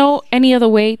I didn't know any other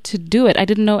way to do it. I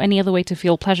didn't know any other way to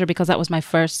feel pleasure because that was my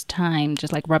first time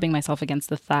just like rubbing myself against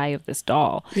the thigh of this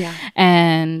doll. Yeah.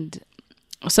 And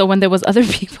so when there was other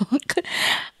people,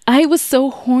 I was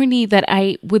so horny that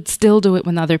I would still do it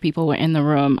when other people were in the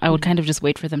room. I would kind of just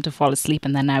wait for them to fall asleep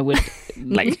and then I would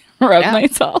like rub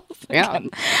myself. Yeah. Again.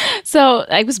 So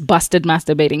I was busted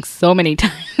masturbating so many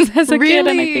times as a kid.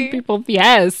 And I think people,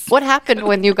 yes. What happened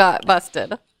when you got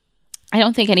busted? I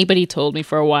don't think anybody told me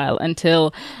for a while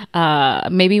until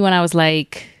maybe when I was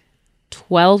like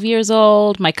 12 years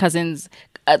old. My cousins,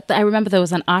 I remember there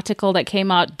was an article that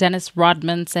came out. Dennis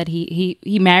Rodman said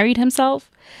he married himself.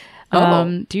 Oh.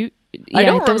 I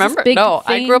don't remember. No,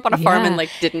 I grew up on a farm and like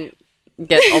didn't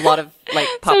get a lot of like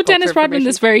pop So Dennis Rodman,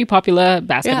 this very popular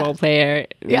basketball player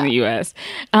in the US,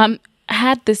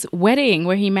 had this wedding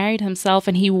where he married himself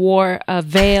and he wore a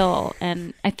veil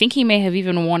and I think he may have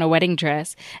even worn a wedding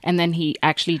dress and then he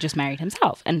actually just married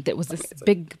himself and there was this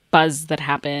big buzz that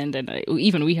happened and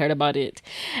even we heard about it.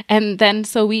 And then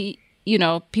so we,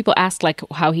 people asked like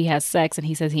how he has sex and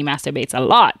he says he masturbates a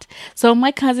lot. So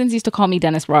my cousins used to call me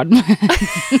Dennis Rodman.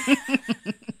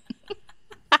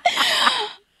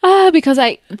 Because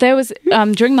there was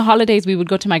during the holidays we would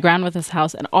go to my grandmother's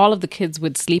house and all of the kids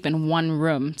would sleep in one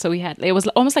room. So it was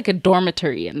almost like a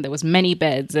dormitory and there was many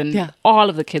beds and all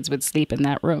of the kids would sleep in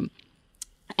that room.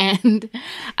 And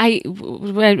I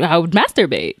would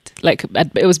masturbate. Like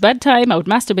it was bedtime, I would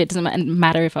masturbate. It doesn't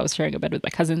matter if I was sharing a bed with my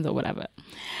cousins or whatever.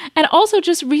 And also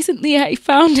just recently I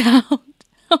found out.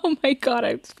 Oh my God,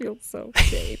 I feel so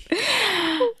shame.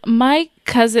 My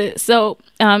cousin, so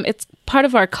it's part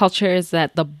of our culture is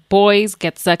that the boys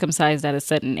get circumcised at a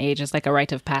certain age. It's like a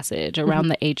rite of passage around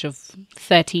the age of 12,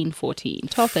 13, 14.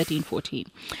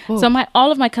 Whoa. So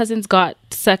all of my cousins got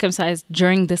circumcised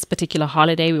during this particular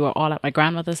holiday. We were all at my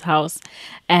grandmother's house.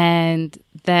 And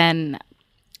then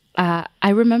I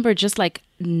remember just like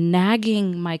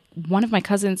nagging one of my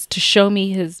cousins to show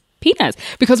me his penis,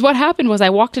 because what happened was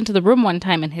I walked into the room one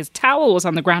time and his towel was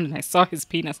on the ground and I saw his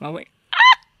penis and I was like,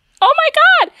 oh my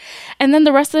God. And then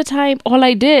the rest of the time, all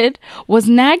I did was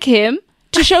nag him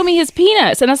to show me his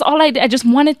penis. And that's all I did. I just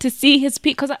wanted to see his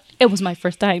penis because it was my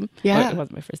first time. Yeah. Well, it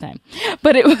wasn't my first time.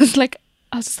 But it was like,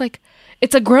 I was just like,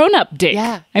 it's a grown-up dick.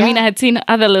 Yeah. I mean, I had seen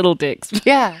other little dicks.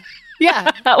 Yeah. Yeah.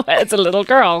 As a little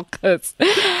girl, because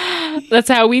that's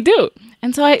how we do.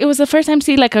 And so it was the first time to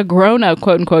see like a grown-up,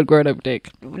 quote-unquote, grown-up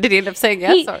dick. Did he end up saying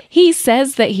yes? He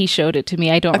says that he showed it to me.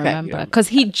 I don't remember. Because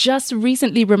he just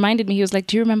recently reminded me. He was like,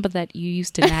 do you remember that you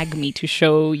used to nag me to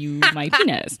show you my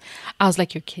penis? I was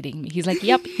like, you're kidding me. He's like,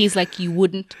 yep. He's like, you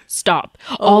wouldn't stop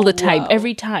all the time,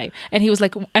 every time. And he was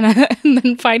like, and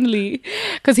then finally,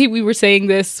 because we were saying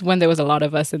this when there was a lot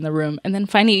of us in the room. And then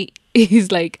finally,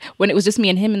 he's like, when it was just me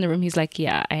and him in the room, he's like,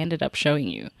 yeah, I ended up showing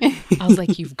you. I was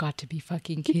like, you've got to be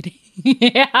fucking kidding.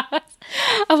 Yeah.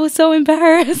 I was so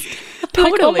embarrassed.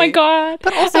 Totally. Like, oh my God.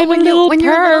 But also when you're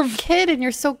a little kid and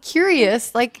you're so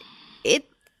curious, like it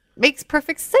makes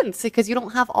perfect sense because you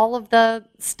don't have all of the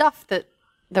stuff that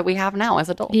we have now as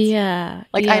adults. Yeah.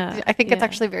 Like I think it's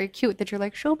actually very cute that you're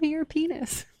like, show me your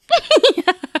penis.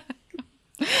 Yeah.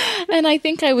 And I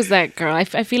think I was that girl. I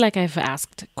feel like I've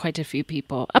asked quite a few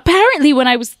people. Apparently, when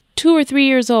I was 2 or 3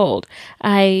 years old,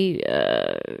 I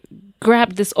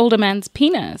grabbed this older man's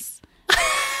penis.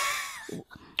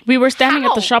 We were standing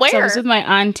at the shops. I was with my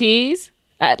aunties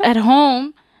at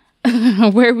home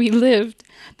where we lived.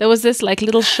 There was this like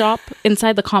little shop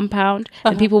inside the compound,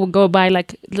 and people would go buy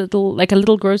like a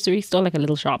little grocery store, like a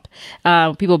little shop.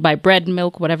 People buy bread,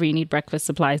 milk, whatever you need, breakfast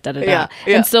supplies, da da da. Yeah.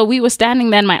 And so we were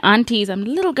standing there, and my aunties, I'm a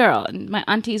little girl, and my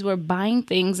aunties were buying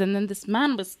things, and then this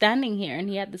man was standing here, and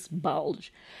he had this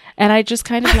bulge, and I just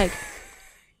kind of like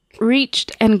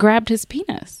reached and grabbed his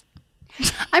penis.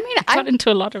 I mean, I got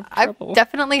into a lot of trouble. I've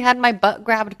definitely had my butt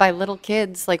grabbed by little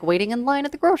kids, like waiting in line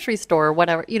at the grocery store or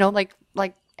whatever. You know, like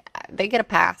they get a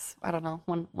pass. I don't know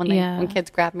when kids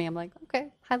grab me, I'm like, okay,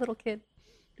 hi little kid.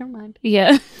 Never mind.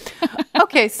 Yeah.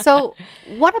 Okay, so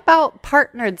what about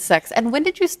partnered sex? And when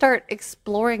did you start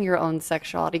exploring your own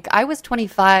sexuality? I was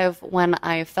 25 when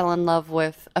I fell in love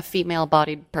with a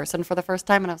female-bodied person for the first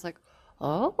time, and I was like,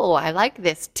 oh, I like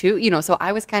this too. So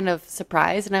I was kind of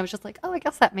surprised, and I was just like, oh, I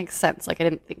guess that makes sense. Like, I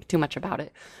didn't think too much about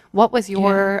it. What was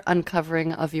your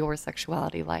uncovering of your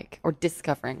sexuality like? Or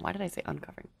discovering? Why did I say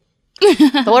uncovering?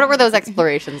 So what were those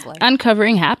explorations like?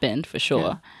 Uncovering happened for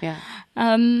sure. Yeah.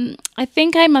 I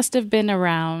think I must have been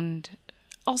around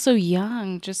also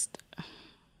young, just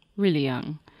really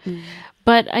young.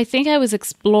 But I think I was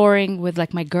exploring with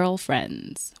like my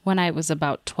girlfriends when I was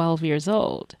about 12 years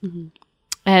old.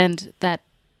 And that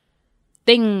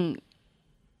thing,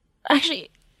 actually,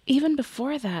 even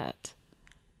before that,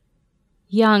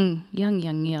 young.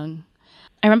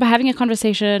 I remember having a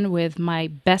conversation with my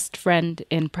best friend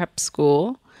in prep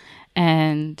school,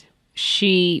 and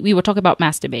we were talking about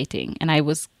masturbating, and I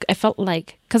felt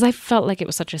like it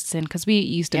was such a sin, because we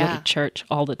used to go to church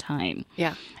all the time.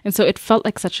 Yeah. And so it felt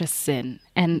like such a sin,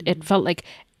 and it felt like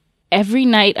every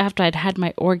night after I'd had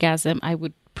my orgasm, I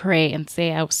would pray and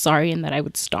say I was sorry and that I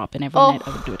would stop, and every night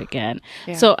I would do it again.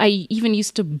 Yeah. So I even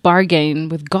used to bargain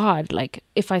with God, like,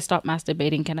 if I stop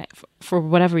masturbating, can I, for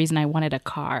whatever reason, I wanted a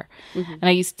car. And I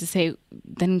used to say,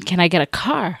 then can I get a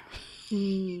car?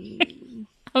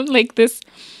 I'm like this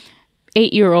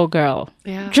 8-year-old girl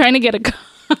trying to get a car.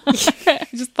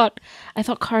 I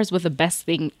thought cars were the best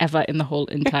thing ever in the whole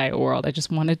entire world. I just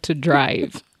wanted to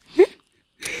drive.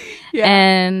 Yeah.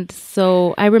 And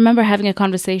so I remember having a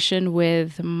conversation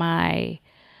with my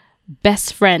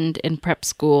best friend in prep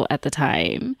school at the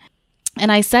time.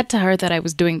 And I said to her that I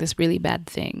was doing this really bad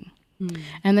thing.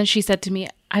 And then she said to me,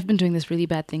 I've been doing this really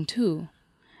bad thing too.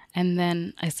 And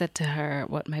then I said to her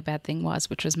what my bad thing was,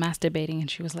 which was masturbating.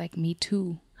 And she was like, me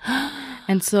too.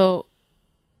 And so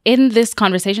in this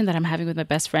conversation that I'm having with my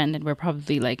best friend, and we're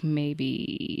probably like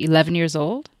maybe 11 years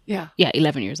old. Yeah,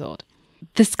 11 years old.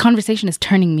 This conversation is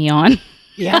turning me on.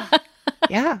 Yeah.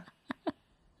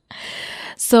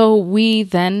 So we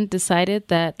then decided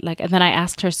that, and then I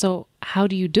asked her, so how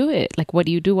do you do it? Like, what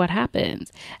do you do? What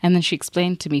happens? And then she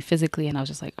explained to me physically, and I was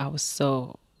just like, I was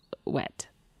so wet.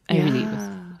 I really was.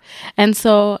 And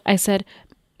so I said,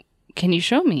 can you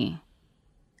show me?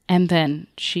 And then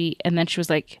she was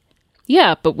like,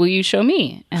 yeah, but will you show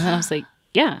me? And then I was like,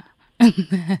 yeah.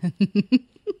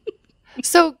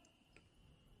 So,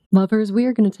 lovers, we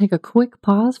are going to take a quick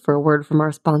pause for a word from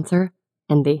our sponsor,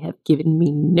 and they have given me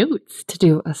notes to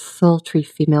do a sultry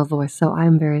female voice, so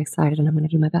I'm very excited and I'm going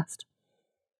to do my best.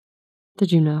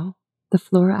 Did you know the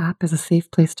Flora app is a safe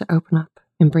place to open up,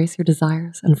 embrace your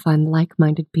desires, and find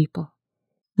like-minded people?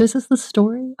 This is the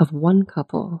story of one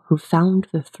couple who found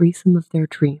the threesome of their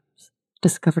dreams,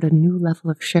 discovered a new level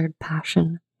of shared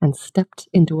passion, and stepped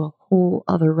into a whole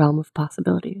other realm of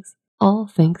possibilities, all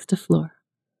thanks to Fleur.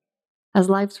 As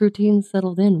life's routines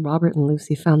settled in, Robert and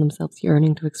Lucy found themselves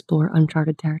yearning to explore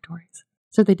uncharted territories.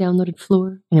 So they downloaded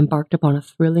Fleur and embarked upon a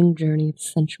thrilling journey of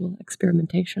sensual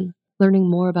experimentation, learning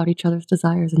more about each other's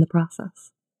desires in the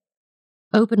process.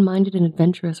 Open-minded and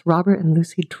adventurous, Robert and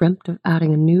Lucy dreamt of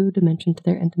adding a new dimension to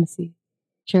their intimacy,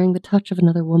 sharing the touch of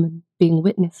another woman, being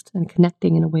witnessed and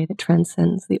connecting in a way that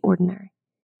transcends the ordinary.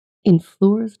 In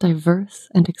Fleur's diverse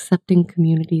and accepting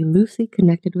community, Lucy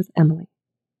connected with Emily,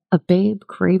 a babe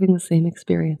craving the same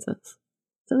experiences.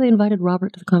 So they invited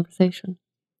Robert to the conversation.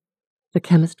 The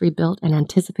chemistry built and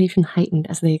anticipation heightened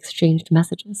as they exchanged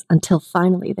messages until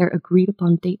finally their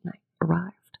agreed-upon date night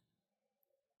arrived.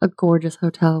 A gorgeous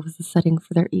hotel was the setting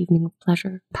for their evening of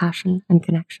pleasure, passion, and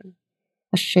connection,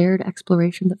 a shared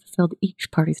exploration that fulfilled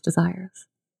each party's desires.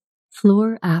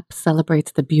 Fleur app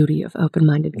celebrates the beauty of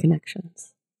open-minded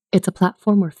connections. It's a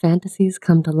platform where fantasies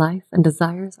come to life and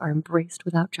desires are embraced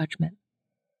without judgment.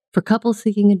 For couples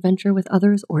seeking adventure with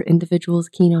others or individuals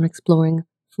keen on exploring,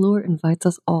 Fleur invites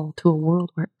us all to a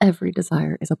world where every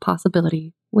desire is a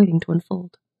possibility waiting to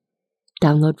unfold.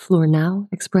 Download Fleur now,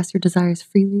 express your desires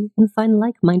freely, and find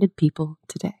like-minded people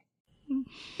today.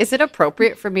 Is it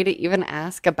appropriate for me to even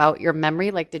ask about your memory?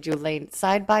 Like, did you lay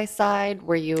side by side?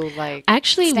 Were you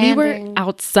Actually, standing? We were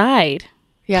outside.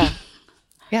 Yeah.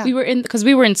 We were because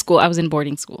we were in school. I was in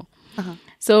boarding school.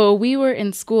 So we were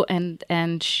in school,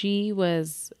 and she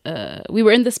was, we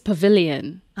were in this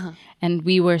pavilion, and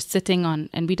we were sitting on,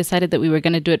 and we decided that we were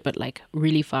going to do it, but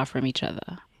really far from each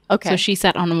other. Okay. So she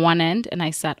sat on one end, and I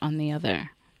sat on the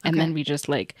other. And then we just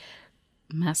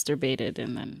masturbated,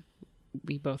 and then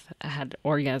we both had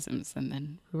orgasms, and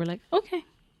then we were like, okay,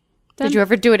 Did you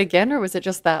ever do it again, or was it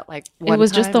just that like one It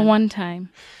was time? just the one time.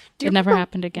 Do you It never remember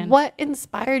happened again. What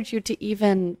inspired you to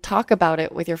even talk about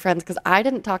it with your friends? Because I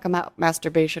didn't talk about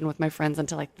masturbation with my friends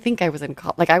until I think I was in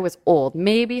college. Like I was old,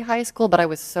 maybe high school, but I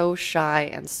was so shy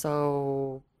and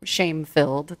so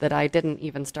shame-filled that I didn't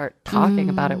even start talking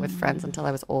about it with friends until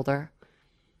I was older.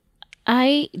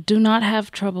 I do not have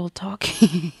trouble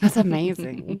talking. That's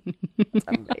amazing. That's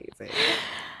amazing.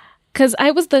 Because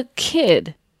I was the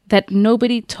kid that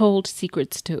nobody told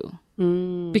secrets to.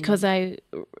 Because I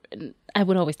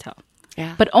would always tell.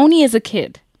 Yeah. But only as a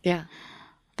kid. Yeah.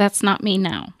 That's not me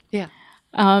now. Yeah.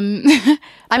 I'm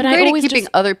I'm great at keeping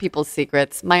other people's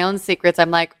secrets. My own secrets, I'm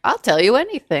like, I'll tell you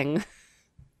anything.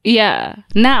 Yeah,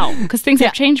 now because things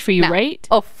have changed for you, Now. right?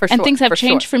 Oh, for sure. And things have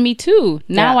changed for me too.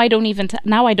 Now Yeah. I don't even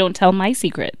now I don't tell my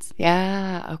secrets.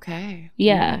 Yeah. Okay.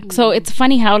 Yeah, so it's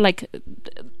funny how like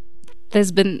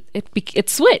there's been it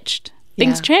switched.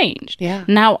 Things Yeah. changed. Yeah.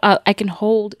 Now I can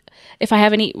hold if I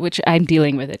have any, which I'm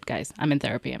dealing with it, guys. I'm in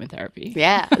therapy.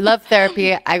 Yeah. I love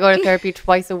therapy. I go to therapy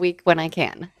twice a week when I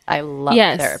can. I love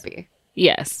therapy.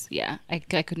 Yes. Yeah. I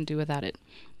couldn't do without it.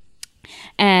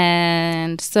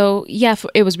 And so, yeah,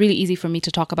 it was really easy for me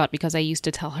to talk about because I used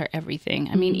to tell her everything.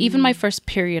 I mean, even my first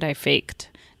period I faked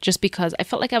just because I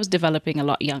felt like I was developing a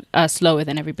lot slower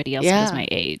than everybody else was my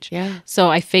age. Yeah.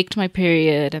 So I faked my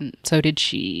period and so did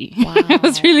she. Wow. It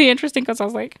was really interesting because I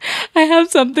was like, I have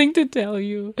something to tell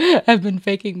you. I've been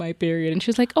faking my period. And she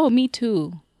was like, oh, me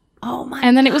too. Oh my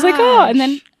And then it was like, oh, and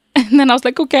then I was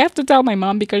like, okay, I have to tell my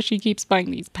mom because she keeps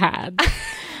buying these pads.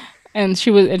 and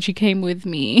she came with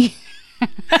me.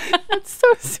 That's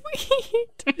so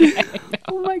sweet.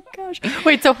 Oh my gosh.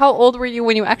 Wait, so how old were you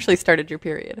when you actually started your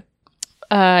period?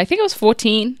 I think I was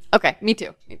 14. Okay, me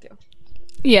too.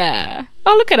 Yeah.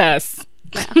 Oh, look at us.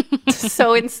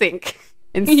 So in sync.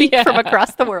 In sync from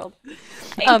across the world.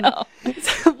 I know.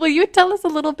 So will you tell us a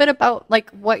little bit about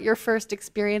like what your first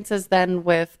experiences then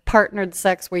with partnered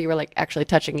sex where you were like actually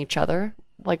touching each other?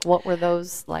 Like what were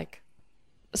those like?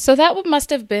 So that must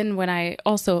have been when it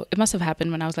must have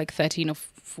happened when I was like 13 or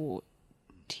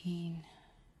 14.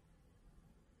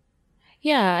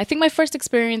 Yeah, I think my first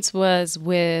experience was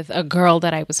with a girl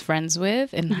that I was friends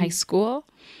with in high school.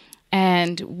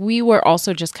 And we were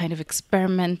also just kind of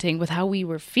experimenting with how we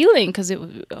were feeling because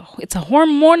it's a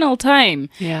hormonal time.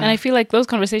 Yeah. And I feel like those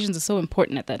conversations are so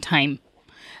important at that time.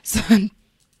 So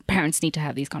parents need to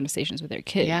have these conversations with their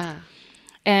kids. Yeah.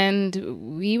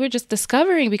 And we were just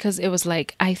discovering because it was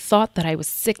like, I thought that I was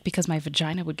sick because my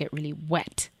vagina would get really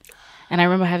wet. And I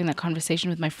remember having that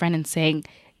conversation with my friend and saying,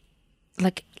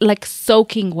 like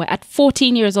soaking wet. At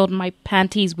 14 years old, my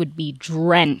panties would be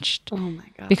drenched. Oh my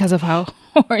God. Because of how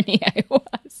horny I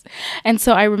was. And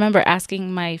so I remember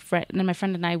asking my friend, and my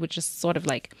friend and I would just sort of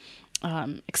like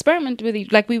experiment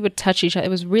with like we would touch each other. It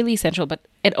was really sensual, but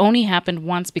it only happened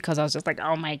once because I was just like,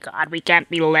 oh my God, we can't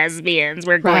be lesbians.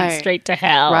 We're going straight to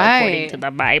hell according to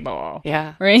the Bible.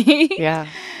 Yeah. Right? Yeah.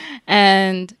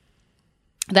 And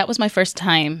that was my first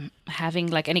time having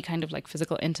like any kind of like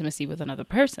physical intimacy with another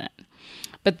person.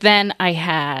 But then I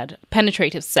had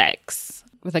penetrative sex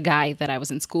with a guy that I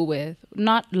was in school with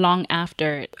not long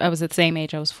after. I was at the same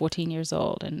age. I was 14 years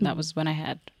old. And that was when I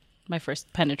had my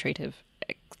first penetrative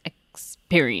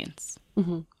experience.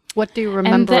 Mm-hmm. What do you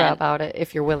remember about it,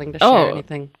 if you're willing to share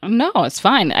anything? No, it's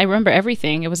fine. I remember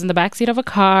everything. It was in the backseat of a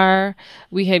car.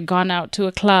 We had gone out to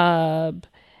a club.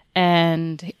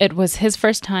 And it was his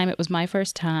first time. It was my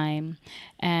first time.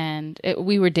 And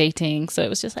we were dating. So it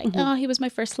was just like, oh, he was my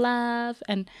first love.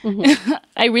 And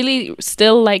I really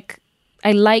still like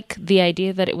the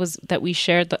idea that we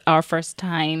shared our first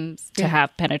times to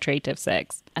have penetrative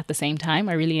sex at the same time.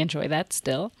 I really enjoy that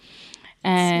still.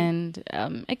 And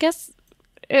I guess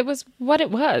it was what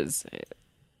it was.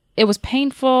 It was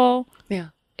painful. Yeah.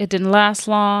 It didn't last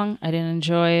long. I didn't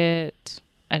enjoy it.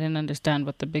 I didn't understand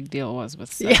what the big deal was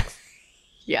with sex.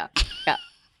 Yeah. Yeah.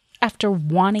 After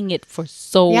wanting it for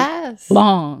so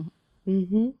long.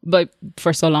 Mm-hmm. But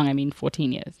for so long, I mean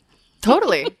 14 years.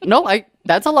 Totally. No,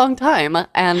 that's a long time.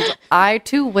 And I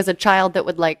too was a child that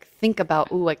would like think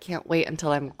about, ooh, I can't wait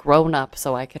until I'm grown up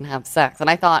so I can have sex. And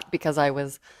I thought because I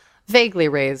was vaguely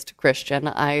raised Christian,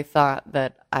 I thought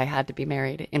that I had to be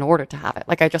married in order to have it.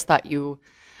 Like I just thought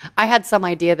I had some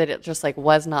idea that it just like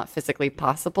was not physically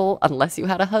possible unless you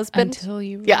had a husband. Until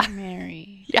you were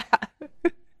married. Yeah.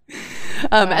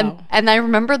 Wow. And I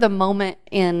remember the moment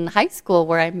in high school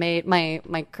where I made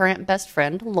my current best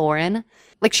friend, Lauren,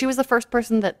 like she was the first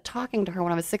person that talking to her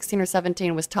when I was 16 or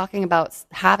 17 was talking about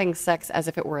having sex as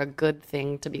if it were a good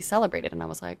thing to be celebrated. And I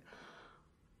was like,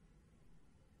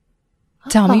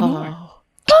 tell me more.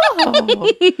 Oh.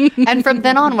 And from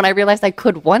then on, when I realized I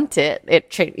could want it, it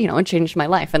changed my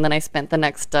life. And then I spent the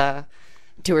next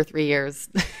 2 or 3 years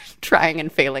trying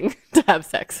and failing to have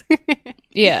sex.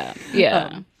 Yeah.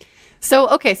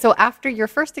 So after your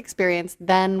first experience,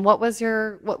 then what was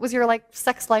your like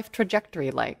sex life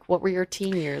trajectory like? What were your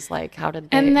teen years like? How did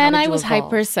I was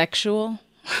evolve? hypersexual,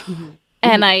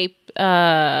 and I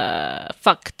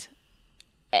fucked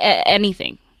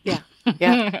anything.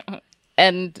 Yeah.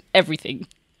 And everything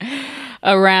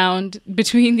around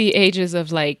between the ages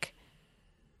of like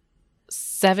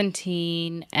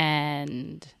 17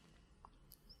 and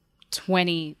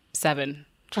 27.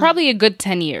 Probably a good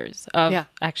 10 years of,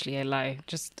 actually I lie,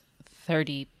 just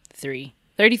 33.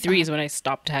 33 is when I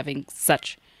stopped having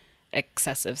such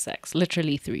excessive sex,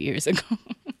 literally 3 years ago.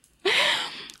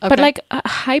 But like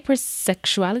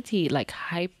hypersexuality, like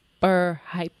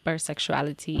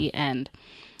hypersexuality. And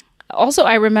also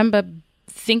I remember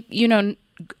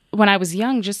when I was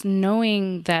young, just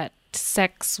knowing that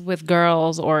sex with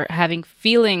girls or having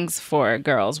feelings for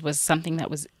girls was something that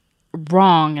was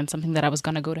wrong and something that I was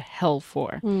going to go to hell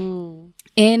for.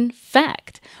 In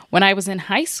fact, when I was in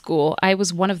high school, I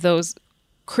was one of those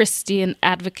Christian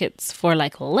advocates for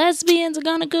like lesbians are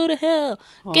going to go to hell,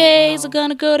 gays are going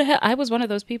to go to hell. I was one of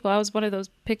those people. I was one of those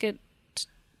picket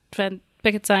sign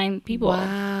people.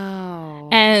 Wow.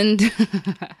 And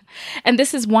and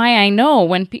this is why I know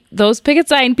when those picket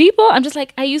sign people, I'm just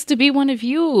like, I used to be one of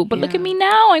you, but look at me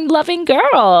now. I'm loving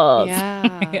girls.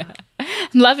 Yeah.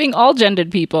 I'm loving all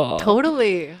gendered people.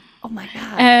 Totally. Oh my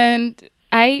God. And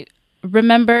I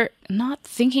remember not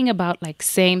thinking about like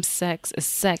same sex as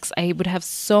sex. I would have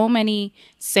so many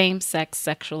same sex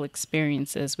sexual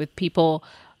experiences with people,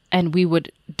 and we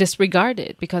would disregard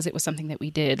it because it was something that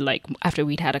we did like after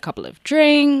we'd had a couple of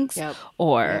drinks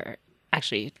or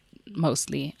actually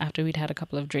mostly after we'd had a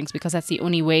couple of drinks, because that's the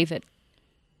only way that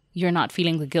you're not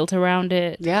feeling the guilt around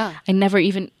it. Yeah. I never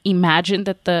even imagined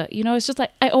that it's just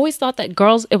like, I always thought that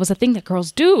it was a thing that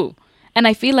girls do. And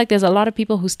I feel like there's a lot of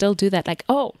people who still do that. Like,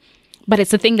 oh, but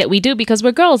it's a thing that we do because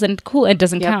we're girls and cool. It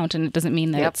doesn't count. And it doesn't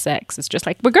mean that it's sex. It's just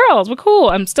like, we're girls, we're cool.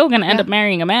 I'm still going to end up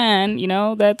marrying a man.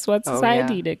 That's what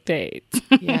society dictates.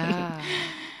 Yeah.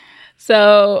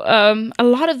 So a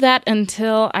lot of that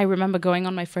until I remember going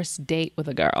on my first date with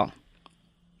a girl.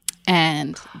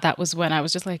 And that was when I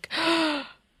was just like,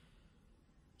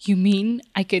 you mean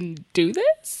I can do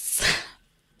this?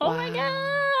 Oh my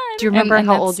God. Do you remember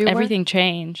how old you were? Everything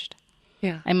changed.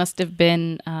 Yeah. I must have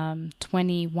been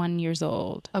 21 years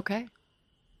old. Okay.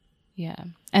 Yeah.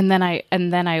 And then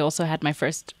I also had my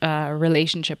first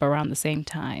relationship around the same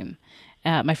time.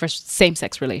 My first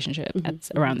same-sex relationship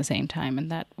around the same time. And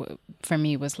that for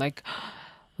me was like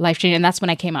life-changing. And that's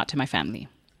when I came out to my family.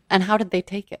 And how did they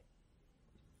take it?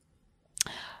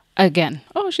 Again,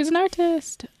 oh, she's an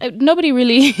artist. Nobody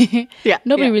really,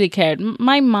 really cared.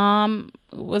 My mom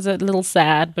was a little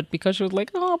sad, but because she was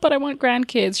like, oh, but I want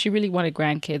grandkids. She really wanted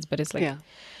grandkids, but it's like,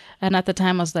 and at the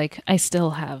time I was like, I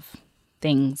still have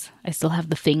things. I still have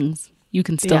the things. You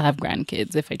can still have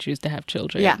grandkids if I choose to have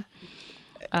children. Yeah.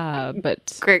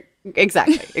 But great.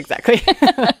 Exactly.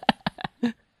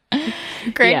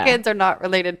 Grandkids are not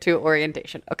related to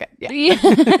orientation. Okay. Yeah.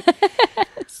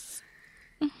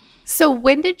 So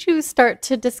when did you start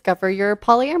to discover your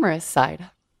polyamorous side?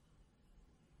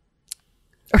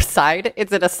 Or side?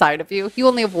 Is it a side of you? You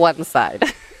only have one side.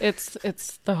 It's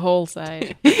the whole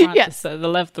side. Yes. The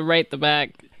left, the right, the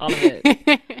back, all of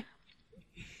it.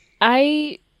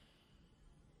 I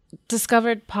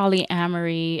discovered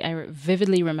polyamory, I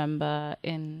vividly remember,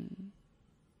 10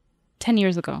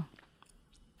 years ago.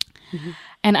 Mm-hmm.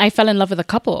 And I fell in love with a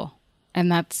couple. And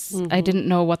that's, I didn't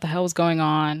know what the hell was going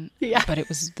on. Yeah. But it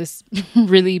was this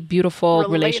really beautiful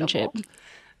relationship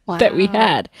that we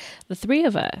had, the three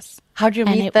of us. How'd you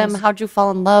meet them? How'd you fall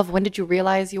in love? When did you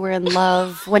realize you were in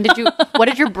love? What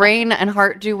did your brain and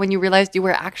heart do when you realized you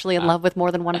were actually in love with more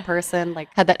than one person? Like,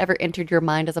 had that ever entered your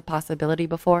mind as a possibility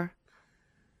before?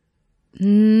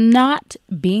 Not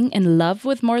being in love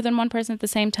with more than one person at the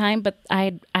same time, but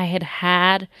I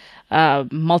had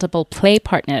multiple play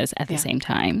partners at the same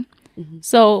time. Mm-hmm.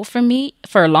 So for me,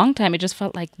 for a long time, it just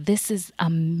felt like this is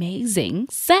amazing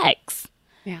sex.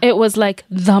 Yeah. It was like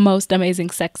the most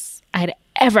amazing sex I'd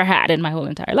ever had in my whole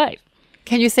entire life.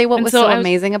 Can you say what was so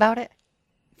amazing about it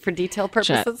for detail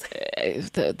purposes? I was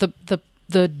going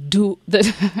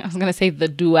to say the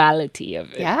duality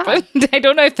of it. Yeah. But I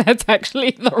don't know if that's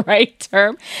actually the right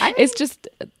term. It's just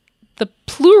the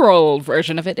plural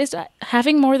version of it. Is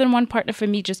having more than one partner for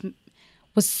me just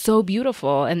was so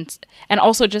beautiful, and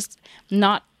also just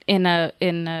not in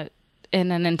an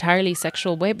entirely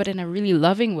sexual way, but in a really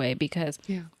loving way, because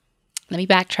let me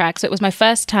backtrack. So it was my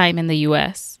first time in the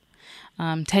US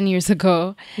 10 years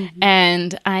ago.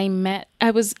 And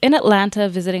I was in Atlanta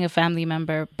visiting a family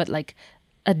member, but like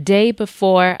a day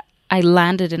before I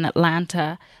landed in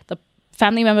Atlanta, the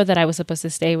family member that I was supposed to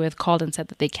stay with called and said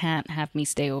that they can't have me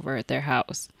stay over at their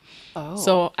house.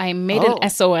 So I made an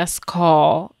SOS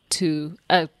call to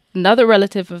another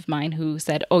relative of mine who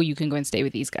said, oh, you can go and stay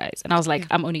with these guys. And I was like,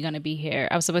 I'm only going to be here.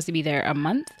 I was supposed to be there a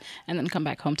month and then come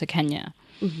back home to Kenya.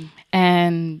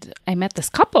 And I met this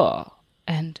couple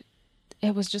and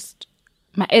it was just,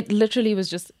 it literally was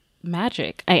just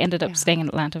magic. I ended up staying in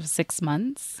Atlanta for 6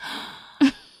 months.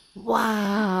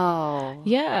 Wow.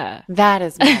 Yeah. That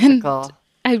is magical.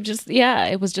 And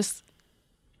it was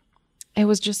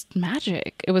just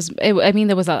magic. It was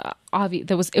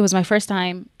my first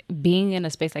time being in a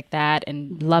space like that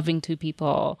and loving two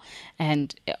people.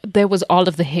 And there was all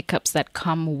of the hiccups that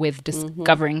come with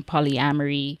discovering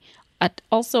polyamory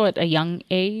also at a young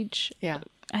age. Yeah.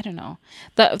 I don't know,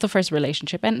 the first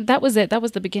relationship. And that was it. That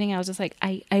was the beginning. I was just like,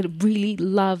 I really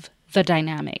love the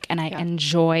dynamic and I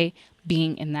enjoy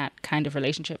being in that kind of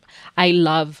relationship. I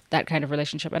love that kind of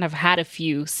relationship. And I've had a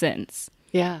few since.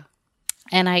 Yeah.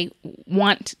 And I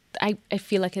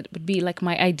feel like it would be like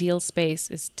my ideal space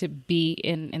is to be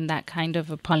in that kind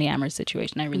of a polyamorous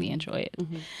situation. I really enjoy it.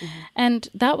 And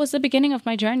that was the beginning of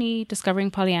my journey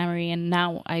discovering polyamory. And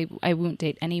now I won't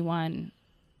date anyone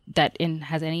that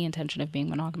has any intention of being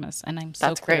monogamous. And I'm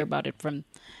so clear about it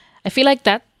I feel like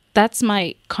that's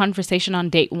my conversation on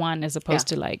date one as opposed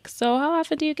to like, so how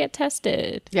often do you get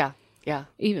tested? Yeah. Yeah.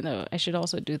 Even though I should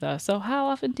also do so how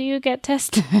often do you get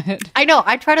tested? I know.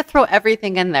 I try to throw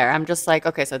everything in there. I'm just like,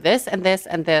 okay, so this and this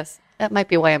and this. That might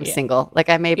be why I'm single. Like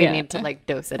I maybe need to like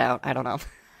dose it out. I don't know.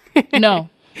 No.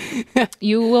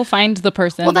 You will find the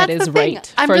person that is right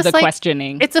for the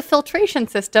questioning. It's a filtration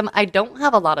system. I don't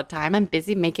have a lot of time. I'm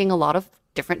busy making a lot of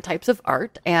different types of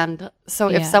art. And so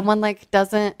if someone like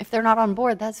if they're not on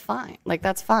board, that's fine. Like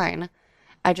that's fine.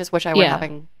 I just wish I were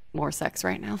having more sex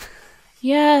right now.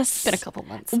 Yes. It's been a couple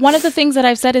months. One of the things that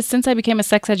I've said is since I became a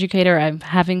sex educator, I'm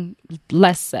having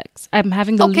less sex. I'm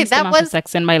having the least amount of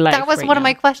sex in my life. That was one of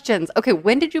my questions. Okay,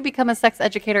 when did you become a sex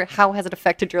educator? How has it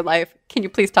affected your life? Can you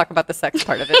please talk about the sex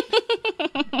part of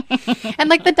it? And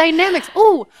like the dynamics.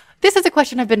 Oh, this is a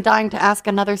question I've been dying to ask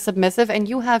another submissive, and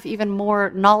you have even more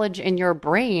knowledge in your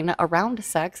brain around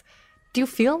sex. Do you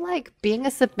feel like being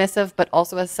a submissive but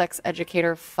also a sex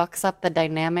educator fucks up the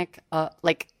dynamic?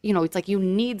 Like, you know, it's like you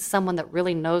need someone that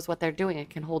really knows what they're doing and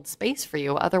can hold space for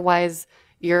you. Otherwise,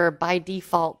 you're by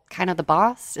default kind of the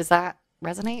boss. Does that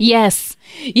resonate? Yes.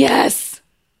 Yes.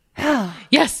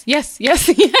 Yes.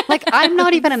 Like, I'm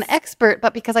not even an expert,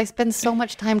 but because I spend so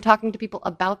much time talking to people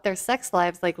about their sex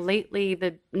lives, like lately,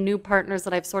 the new partners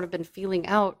that I've sort of been feeling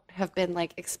out have been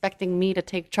like expecting me to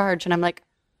take charge. And I'm like,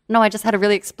 no, I just had a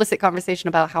really explicit conversation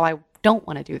about how I don't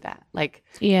want to do that. Like,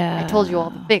 I told you all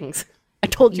the things. I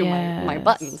told you my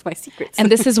buttons, my secrets.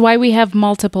 And this is why we have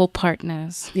multiple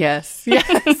partners. Yes.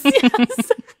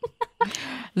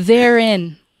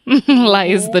 Therein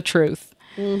lies the truth.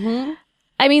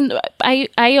 I mean,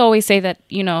 I always say that,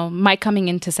 you know, my coming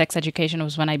into sex education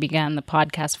was when I began the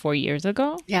podcast 4 years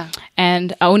ago. Yeah.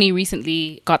 And I only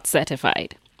recently got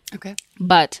certified. Okay.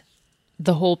 But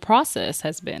the whole process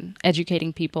has been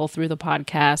educating people through the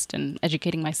podcast and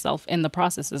educating myself in the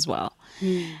process as well.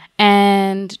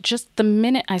 And just the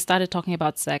minute I started talking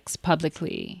about sex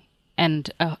publicly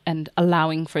and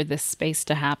allowing for this space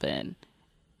to happen,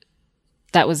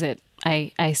 that was it.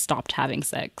 I stopped having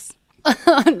sex.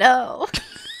 Oh, no.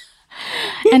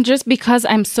 And just because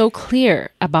I'm so clear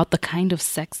about the kind of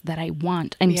sex that I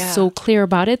want, I'm so clear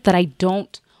about it that I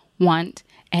don't want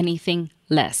anything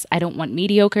less. I don't want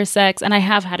mediocre sex. And I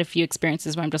have had a few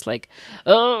experiences where I'm just like,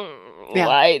 oh,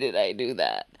 why did I do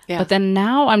that? Yeah. But then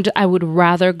now I would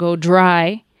rather go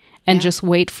dry and just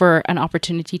wait for an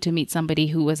opportunity to meet somebody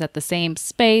who was at the same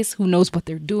space, who knows what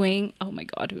they're doing. Oh my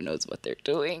God, who knows what they're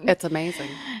doing? It's amazing.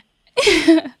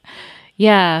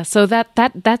 Yeah. So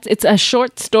that's it's a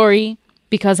short story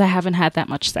because I haven't had that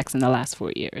much sex in the last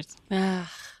 4 years.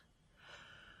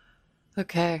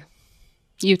 Okay.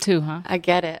 You too, huh? I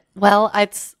get it. Well,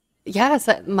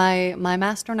 my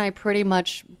master and I pretty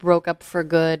much broke up for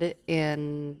good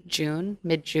in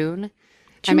mid-June.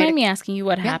 Do you mind me asking you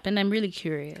what happened? I'm really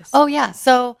curious. Oh, yeah.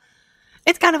 So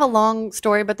it's kind of a long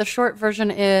story, but the short version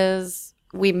is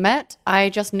we met. I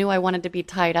just knew I wanted to be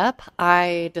tied up.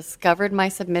 I discovered my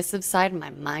submissive side. My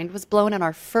mind was blown, and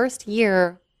our first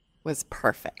year was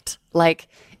perfect. Like,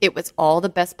 it was all the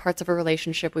best parts of a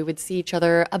relationship. We would see each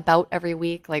other about every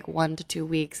week, like 1 to 2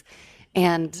 weeks.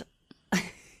 And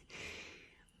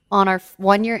on our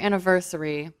 1 year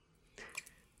anniversary,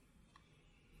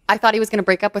 I thought he was going to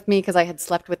break up with me because I had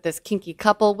slept with this kinky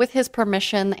couple with his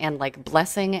permission and like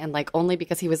blessing, and like only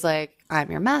because he was like, I'm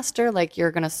your master, like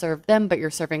you're going to serve them, but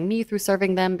you're serving me through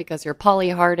serving them because you're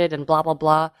poly-hearted and blah, blah,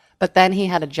 blah. But then he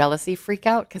had a jealousy freak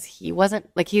out because he wasn't,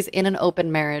 like he's in an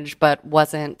open marriage, but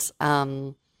wasn't,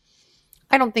 I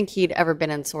don't think he'd ever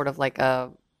been in sort of like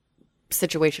a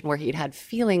situation where he'd had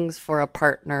feelings for a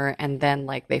partner and then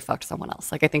like they fucked someone else.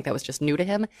 Like I think that was just new to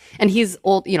him. And he's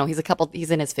old, you know, he's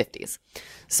in his 50s.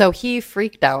 So he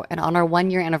freaked out. And on our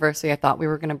 1-year anniversary, I thought we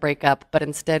were going to break up, but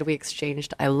instead we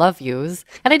exchanged I love yous.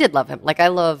 And I did love him. Like I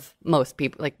love most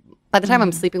people. Like by the time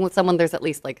I'm sleeping with someone, there's at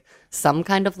least like some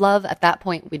kind of love. At that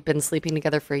point, we'd been sleeping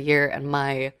together for a year and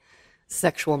my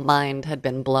sexual mind had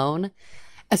been blown.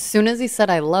 As soon as he said,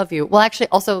 I love you. Well, actually,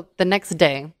 also the next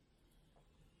day,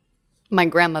 my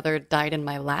grandmother died in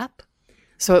my lap.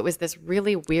 So it was this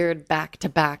really weird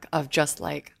back-to-back of just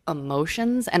like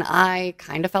emotions. And I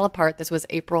kind of fell apart. This was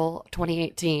April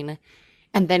 2018.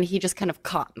 And then he just kind of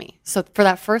caught me. So for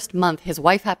that first month, his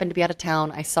wife happened to be out of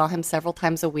town. I saw him several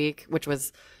times a week, which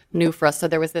was new for us. So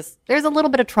there's a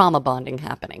little bit of trauma bonding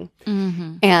happening.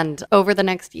 Mm-hmm. And over the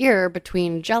next year,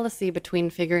 between jealousy, between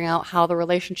figuring out how the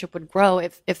relationship would grow,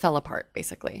 it fell apart,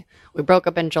 basically. We broke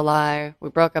up in July, we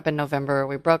broke up in November,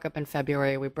 we broke up in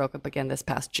February, we broke up again this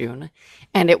past June.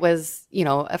 And it was, you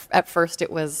know, at first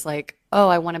it was like, oh,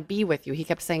 I want to be with you. He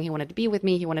kept saying he wanted to be with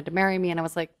me, he wanted to marry me. And I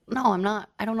was like, no, I'm not.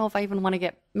 I don't know if I even want to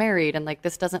get married. And like,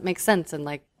 this doesn't make sense. And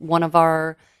like, one of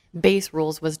our base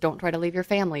rules was don't try to leave your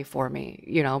family for me,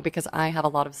 you know, because I have a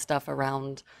lot of stuff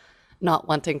around not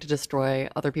wanting to destroy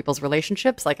other people's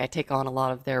relationships. Like I take on a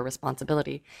lot of their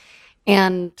responsibility.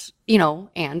 And, you know,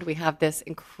 and we have this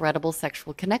incredible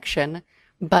sexual connection,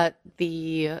 but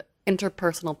the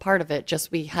interpersonal part of it,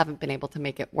 just we haven't been able to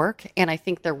make it work. And I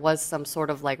think there was some sort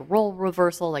of like role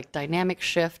reversal, like dynamic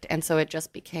shift. And so it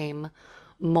just became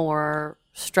more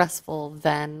stressful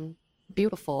than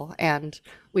beautiful, and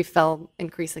we fell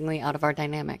increasingly out of our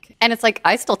dynamic. And it's like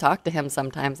I still talk to him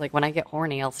sometimes. Like when I get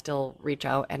horny, I'll still reach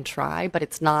out and try, but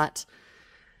it's not,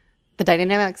 the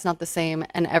dynamic's not the same,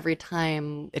 and every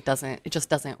time it just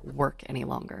doesn't work any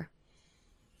longer.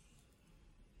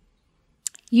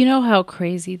 You know how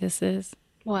crazy this is?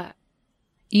 What?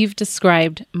 You've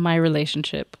described my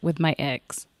relationship with my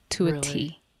ex to a Really?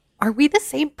 T. Are we the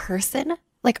same person?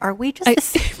 Like, are we just the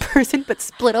same person but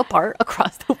split apart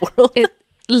across the world? It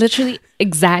literally,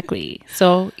 exactly.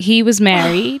 So he was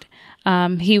married.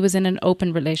 He was in an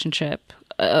open relationship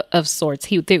of sorts.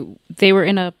 They were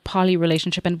in a poly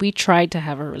relationship, and we tried to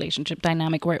have a relationship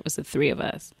dynamic where it was the three of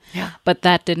us. Yeah. But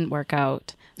that didn't work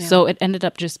out. Yeah. So it ended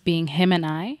up just being him and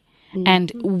I. Mm-hmm.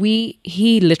 And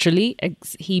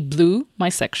he blew my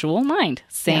sexual mind.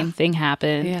 Same thing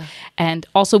happened. Yeah. And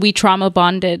also we trauma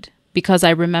bonded, because I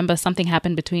remember something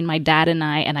happened between my dad and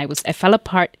I fell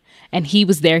apart, and he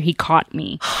was there, he caught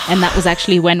me. And that was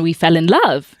actually when we fell in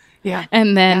love. Yeah.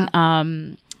 And then,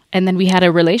 and then we had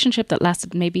a relationship that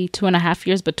lasted maybe 2.5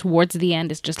 years, but towards the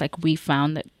end, it's just like we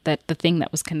found that the thing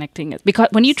that was connecting us, because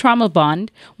when you trauma bond,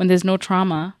 when there's no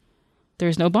trauma,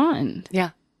 there's no bond. Yeah.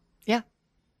 Yeah.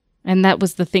 And that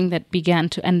was the thing that began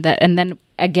to end that. And then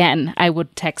again, I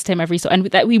would text him and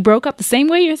that we broke up the same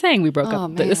way you're saying we broke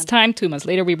up. Man. This time, 2 months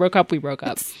later, we broke up.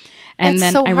 And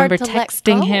then so I remember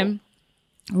texting him.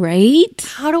 Right?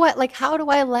 How do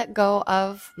I let go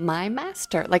of my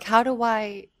master? Like, how do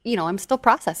I, you know, I'm still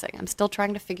processing. I'm still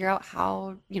trying to figure out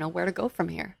how, you know, where to go from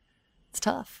here. It's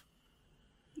tough.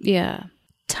 Yeah.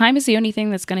 Time is the only thing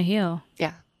that's going to heal.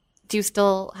 Yeah. Do you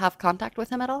still have contact with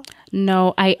him at all?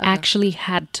 No, I actually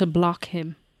had to block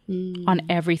him on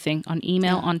everything, on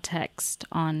email, on text,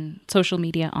 on social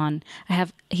media,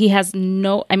 he has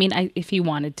no, I mean, if he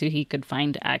wanted to, he could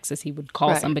find access. He would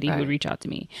call somebody who would reach out to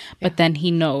me. But then he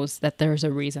knows that there's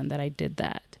a reason that I did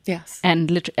that. Yes.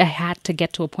 And literally, I had to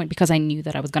get to a point, because I knew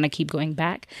that I was going to keep going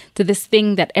back to this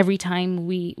thing that every time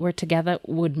we were together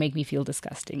would make me feel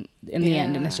disgusting in the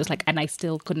end. And it's just like, and I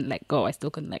still couldn't let go.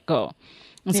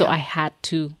 And so I had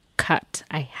to cut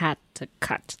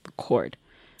the cord,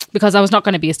 because I was not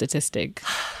going to be a statistic.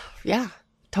 Yeah,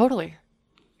 totally.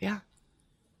 Yeah.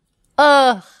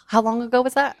 How long ago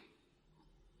was that?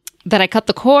 That I cut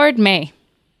the cord? May.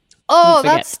 Oh,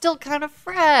 that's still kind of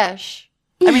fresh.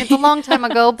 I mean, it's a long time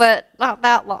ago, but not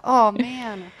that long. Oh,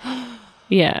 man.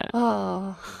 Yeah.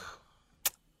 Oh.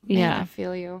 Man, yeah. I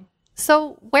feel you.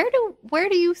 So where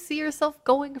do you see yourself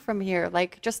going from here?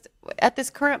 Like, just at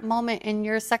this current moment in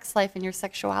your sex life and your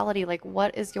sexuality, like,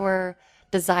 what is your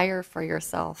desire for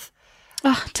yourself?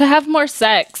 To have more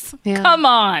sex. Yeah. Come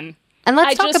on. And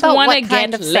let's talk about what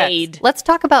kind of laid. Sex. Let's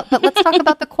talk about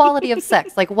the quality of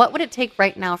sex. Like, what would it take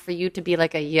right now for you to be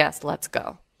like a yes, let's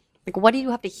go? Like, what do you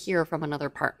have to hear from another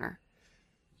partner?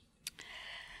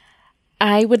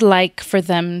 I would like for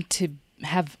them to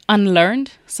have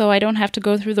unlearned, so I don't have to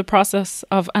go through the process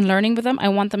of unlearning with them. I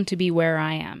want them to be where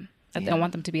I am. I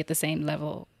want them to be at the same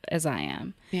level as I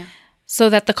am. Yeah. So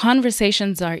that the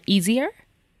conversations are easier,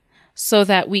 so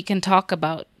that we can talk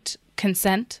about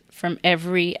consent from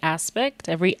every aspect,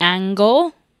 every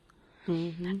angle.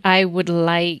 Mm-hmm. I would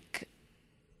like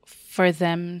for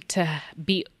them to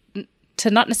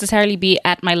not necessarily be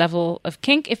at my level of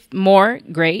kink. If more,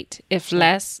 great. If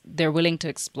less, they're willing to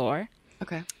explore.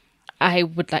 Okay. I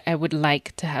would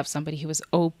like to have somebody who is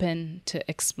open to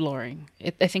exploring.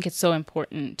 I think it's so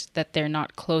important that they're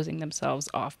not closing themselves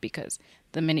off, because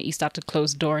the minute you start to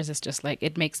close doors, it's just like,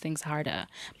 it makes things harder.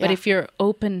 But if you're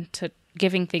open to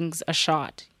giving things a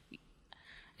shot,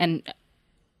 and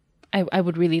I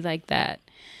would really like that.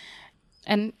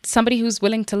 And somebody who's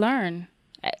willing to learn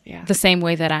the same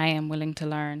way that I am willing to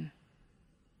learn.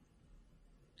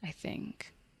 I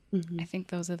think. Mm-hmm. I think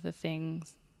those are the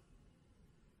things.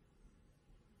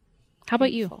 How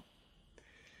about you?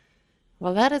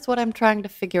 Well, that is what I'm trying to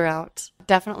figure out.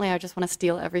 Definitely, I just want to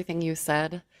steal everything you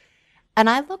said. And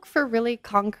I look for really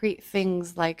concrete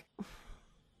things like,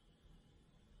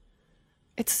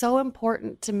 it's so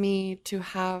important to me to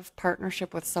have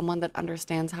partnership with someone that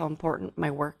understands how important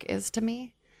my work is to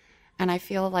me. And I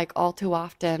feel like all too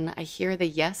often I hear the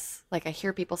yes, like I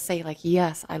hear people say like,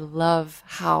 yes, I love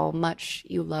how much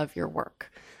you love your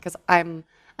work. Because I'm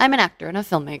an actor and a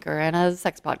filmmaker and a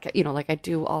sex podcast, you know, like I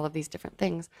do all of these different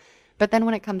things. But then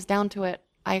when it comes down to it,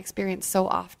 I experience so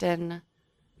often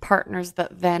partners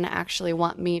that then actually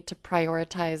want me to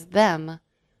prioritize them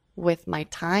with my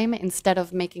time instead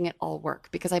of making it all work,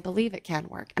 because I believe it can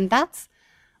work. And that's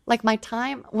like my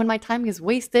time, when my time is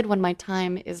wasted, when my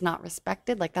time is not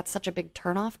respected, like that's such a big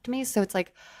turnoff to me. So it's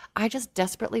like, I just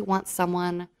desperately want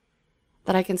someone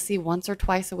that I can see once or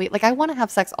twice a week. Like I want to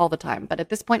have sex all the time, but at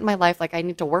this point in my life, like I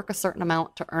need to work a certain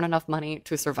amount to earn enough money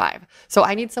to survive. So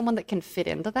I need someone that can fit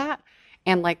into that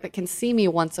and like that can see me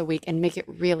once a week and make it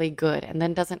really good and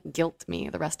then doesn't guilt me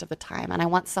the rest of the time. And I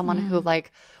want someone who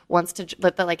like wants to,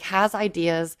 that like has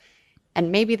ideas, and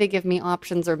maybe they give me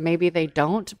options or maybe they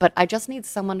don't, but I just need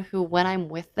someone who, when I'm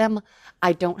with them,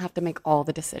 I don't have to make all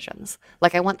the decisions.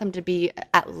 Like I want them to be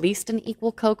at least an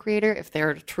equal co-creator. If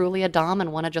they're truly a dom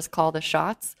and want to just call the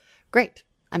shots, great.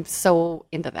 I'm so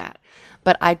into that.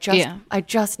 But I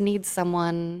just need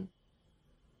someone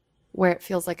where it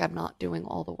feels like I'm not doing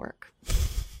all the work.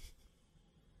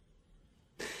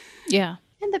 Yeah.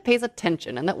 And that pays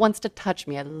attention and that wants to touch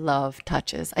me. I love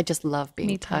touches. I just love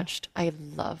being touched. I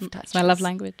love touches. It's my love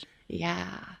language. Yeah.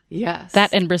 Yes.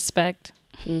 That and respect.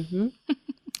 Mm-hmm.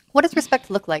 What does respect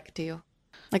look like to you?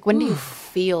 Like when do you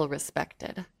feel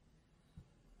respected?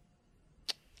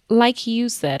 Like you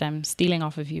said, I'm stealing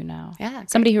off of you now. Yeah. Great.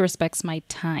 Somebody who respects my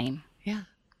time. Yeah.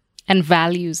 And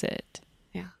values it.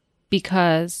 Yeah.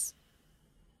 Because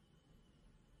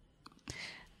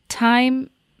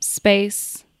time,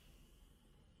 space,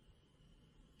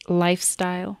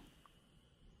 lifestyle,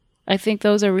 I think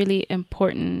those are really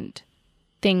important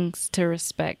things to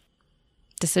respect.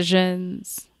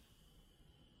 Decisions.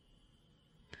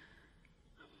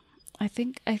 I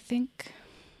think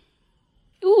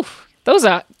ooh, those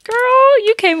are, girl,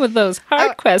 you came with those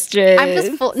hard questions.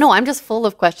 I'm just full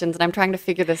of questions, and I'm trying to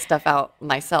figure this stuff out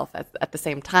myself at the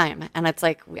same time. And it's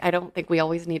like, I don't think we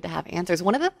always need to have answers.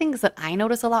 One of the things that I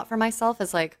notice a lot for myself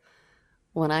is like,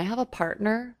 when I have a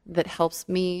partner that helps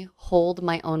me hold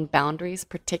my own boundaries,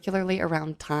 particularly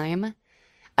around time,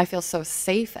 I feel so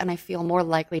safe and I feel more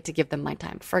likely to give them my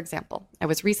time. For example, I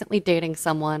was recently dating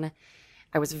someone.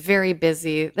 I was very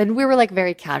busy, and we were like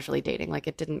very casually dating. Like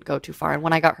it didn't go too far. And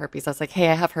when I got herpes, I was like, hey,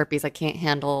 I have herpes. I can't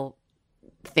handle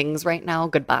things right now.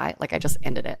 Goodbye. Like I just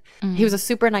ended it. Mm-hmm. He was a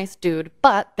super nice dude,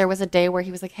 but there was a day where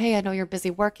he was like, hey, I know you're busy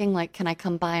working. Like, can I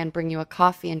come by and bring you a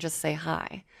coffee and just say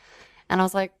hi? And I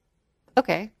was like,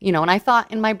 okay, you know, and I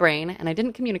thought in my brain, and I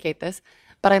didn't communicate this,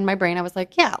 but in my brain, I was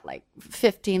like, yeah, like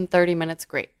 15, 30 minutes,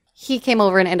 great. He came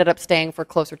over and ended up staying for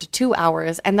closer to 2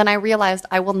 hours. And then I realized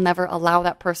I will never allow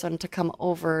that person to come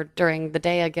over during the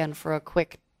day again for a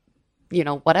quick, you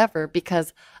know, whatever,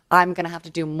 because I'm going to have to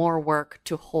do more work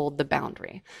to hold the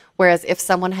boundary. Whereas if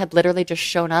someone had literally just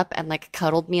shown up and like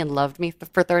cuddled me and loved me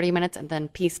for 30 minutes and then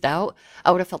peaced out,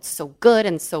 I would have felt so good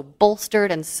and so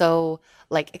bolstered and so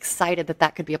like excited that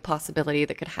that could be a possibility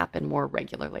that could happen more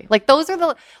regularly. Like those are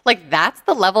the, like that's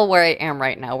the level where I am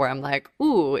right now, where I'm like,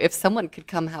 ooh, if someone could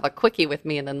come have a quickie with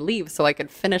me and then leave so I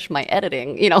could finish my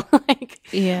editing, you know, like,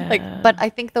 yeah. Like, but I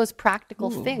think those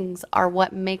practical things are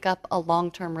what make up a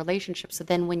long-term relationship. So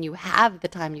then when you have the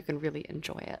time, you can really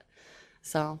enjoy it.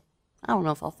 So I don't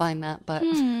know if I'll find that, but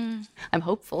I'm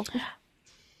hopeful.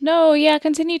 No, yeah,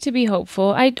 continue to be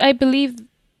hopeful. I believe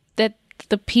that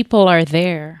the people are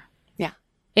there. Yeah.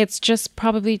 It's just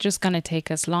probably just going to take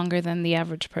us longer than the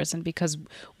average person because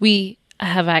we're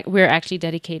actually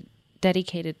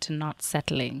dedicated to not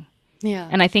settling. Yeah.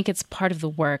 And I think it's part of the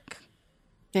work.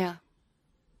 Yeah.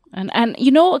 And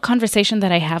you know, a conversation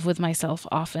that I have with myself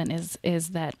often is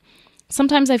that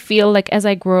sometimes I feel like as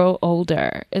I grow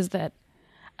older, is that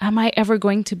am I ever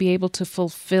going to be able to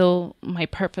fulfill my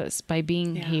purpose by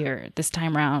being here this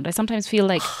time around? I sometimes feel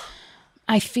like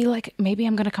maybe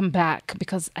I'm going to come back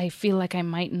because I feel like I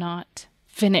might not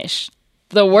finish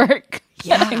the work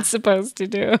that I'm supposed to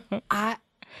do. I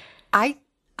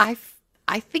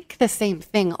think the same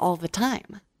thing all the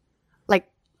time. Like,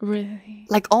 really?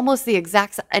 Like almost the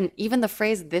exact, and even the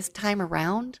phrase this time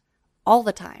around all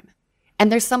the time.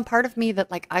 And there's some part of me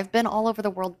that like, I've been all over the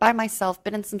world by myself,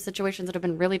 been in some situations that have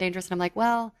been really dangerous. And I'm like,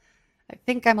 well, I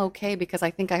think I'm okay because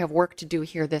I think I have work to do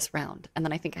here this round. And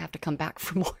then I think I have to come back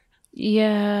for more.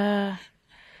 Yeah.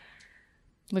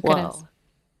 Look at us.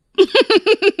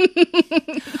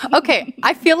 Okay,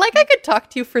 I feel like I could talk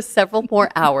to you for several more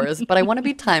hours, but I want to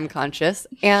be time conscious.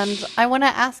 And I want to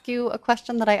ask you a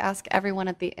question that I ask everyone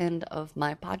at the end of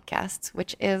my podcasts,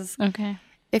 which is, okay,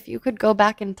 if you could go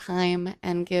back in time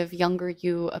and give younger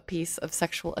you a piece of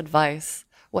sexual advice,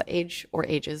 what age or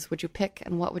ages would you pick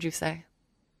and what would you say?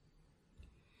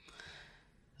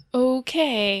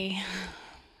 Okay.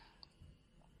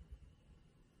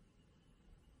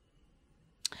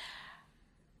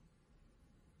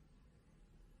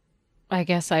 I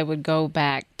guess I would go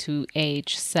back to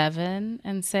age 7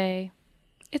 and say,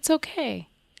 it's okay.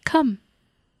 Come.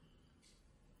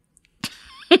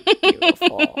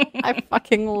 Beautiful. I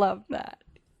fucking love that.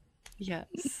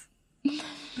 Yes.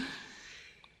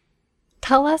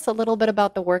 Tell us a little bit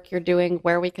about the work you're doing,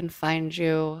 where we can find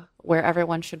you, where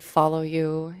everyone should follow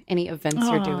you, any events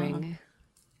you're doing.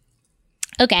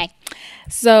 Okay.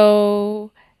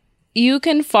 So you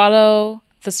can follow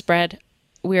The Spread.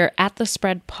 We're at The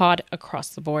Spread Pod across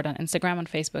the board on Instagram, on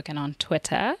Facebook, and on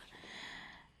Twitter.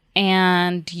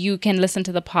 And you can listen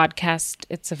to the podcast.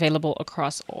 It's available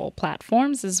across all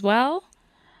platforms as well.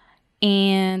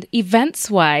 And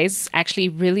events-wise, actually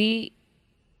really,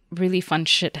 really fun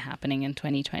shit happening in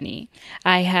 2020.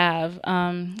 I have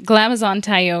Glamazon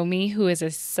Tayomi, who is a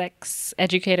sex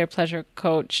educator, pleasure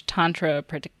coach, tantra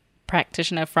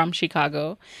practitioner from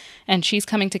Chicago. And she's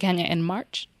coming to Kenya in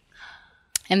March.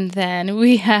 And then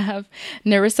we have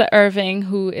Narissa Irving,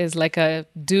 who is like a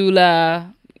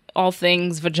doula, all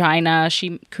things vagina.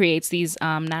 She creates these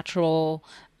natural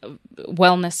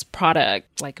wellness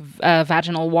products like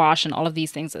vaginal wash and all of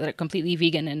these things that are completely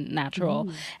vegan and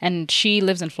natural. And she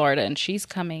lives in Florida, and she's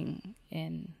coming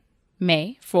in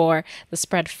May for the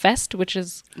Spread Fest, which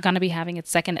is going to be having its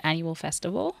 2nd annual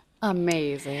festival.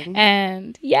 Amazing.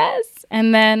 And yes.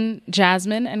 And then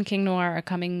Jasmine and King Noir are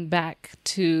coming back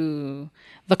to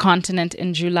the continent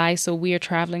in July. So we are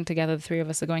traveling together. The 3 of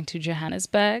us are going to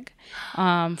Johannesburg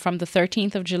from the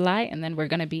 13th of July. And then we're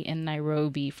going to be in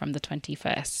Nairobi from the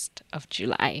 21st of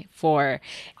July for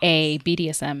a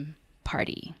BDSM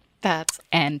party. That's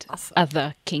and awesome.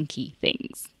 Other kinky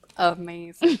things.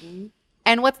 Amazing.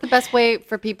 And what's the best way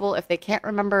for people, if they can't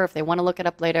remember, if they want to look it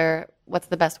up later, what's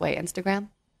the best way? Instagram?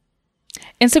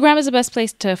 Instagram is the best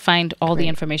place to find all the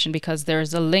information because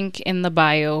there's a link in the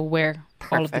bio where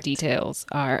all of the details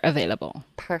are available.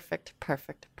 Perfect.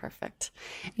 Yes.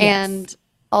 And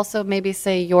also maybe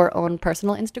say your own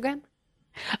personal Instagram?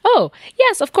 Oh,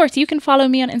 yes, of course. You can follow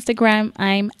me on Instagram.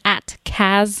 I'm at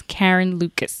Kaz Karen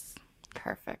Lucas.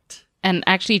 Perfect. And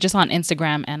actually just on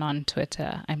Instagram and on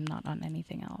Twitter. I'm not on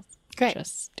anything else. Great.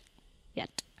 Just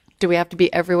yet. Do we have to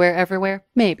be everywhere?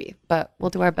 Maybe, but we'll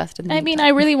do our best. I mean, I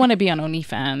really want to be on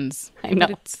OnlyFans. I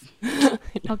know.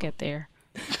 I'll get there.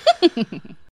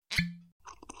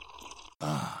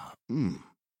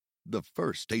 The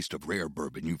first taste of rare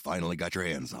bourbon you finally got your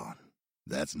hands on.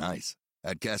 That's nice.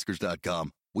 At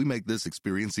Caskers.com, we make this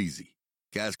experience easy.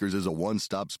 Caskers is a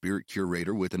one-stop spirit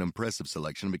curator with an impressive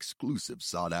selection of exclusive,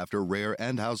 sought-after, rare,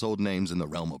 and household names in the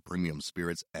realm of premium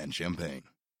spirits and champagne.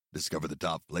 Discover the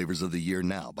top flavors of the year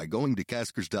now by going to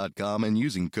Caskers.com and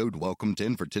using code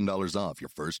WELCOME10 for $10 off your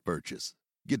first purchase.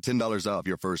 Get $10 off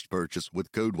your first purchase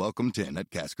with code WELCOME10 at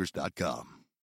Caskers.com.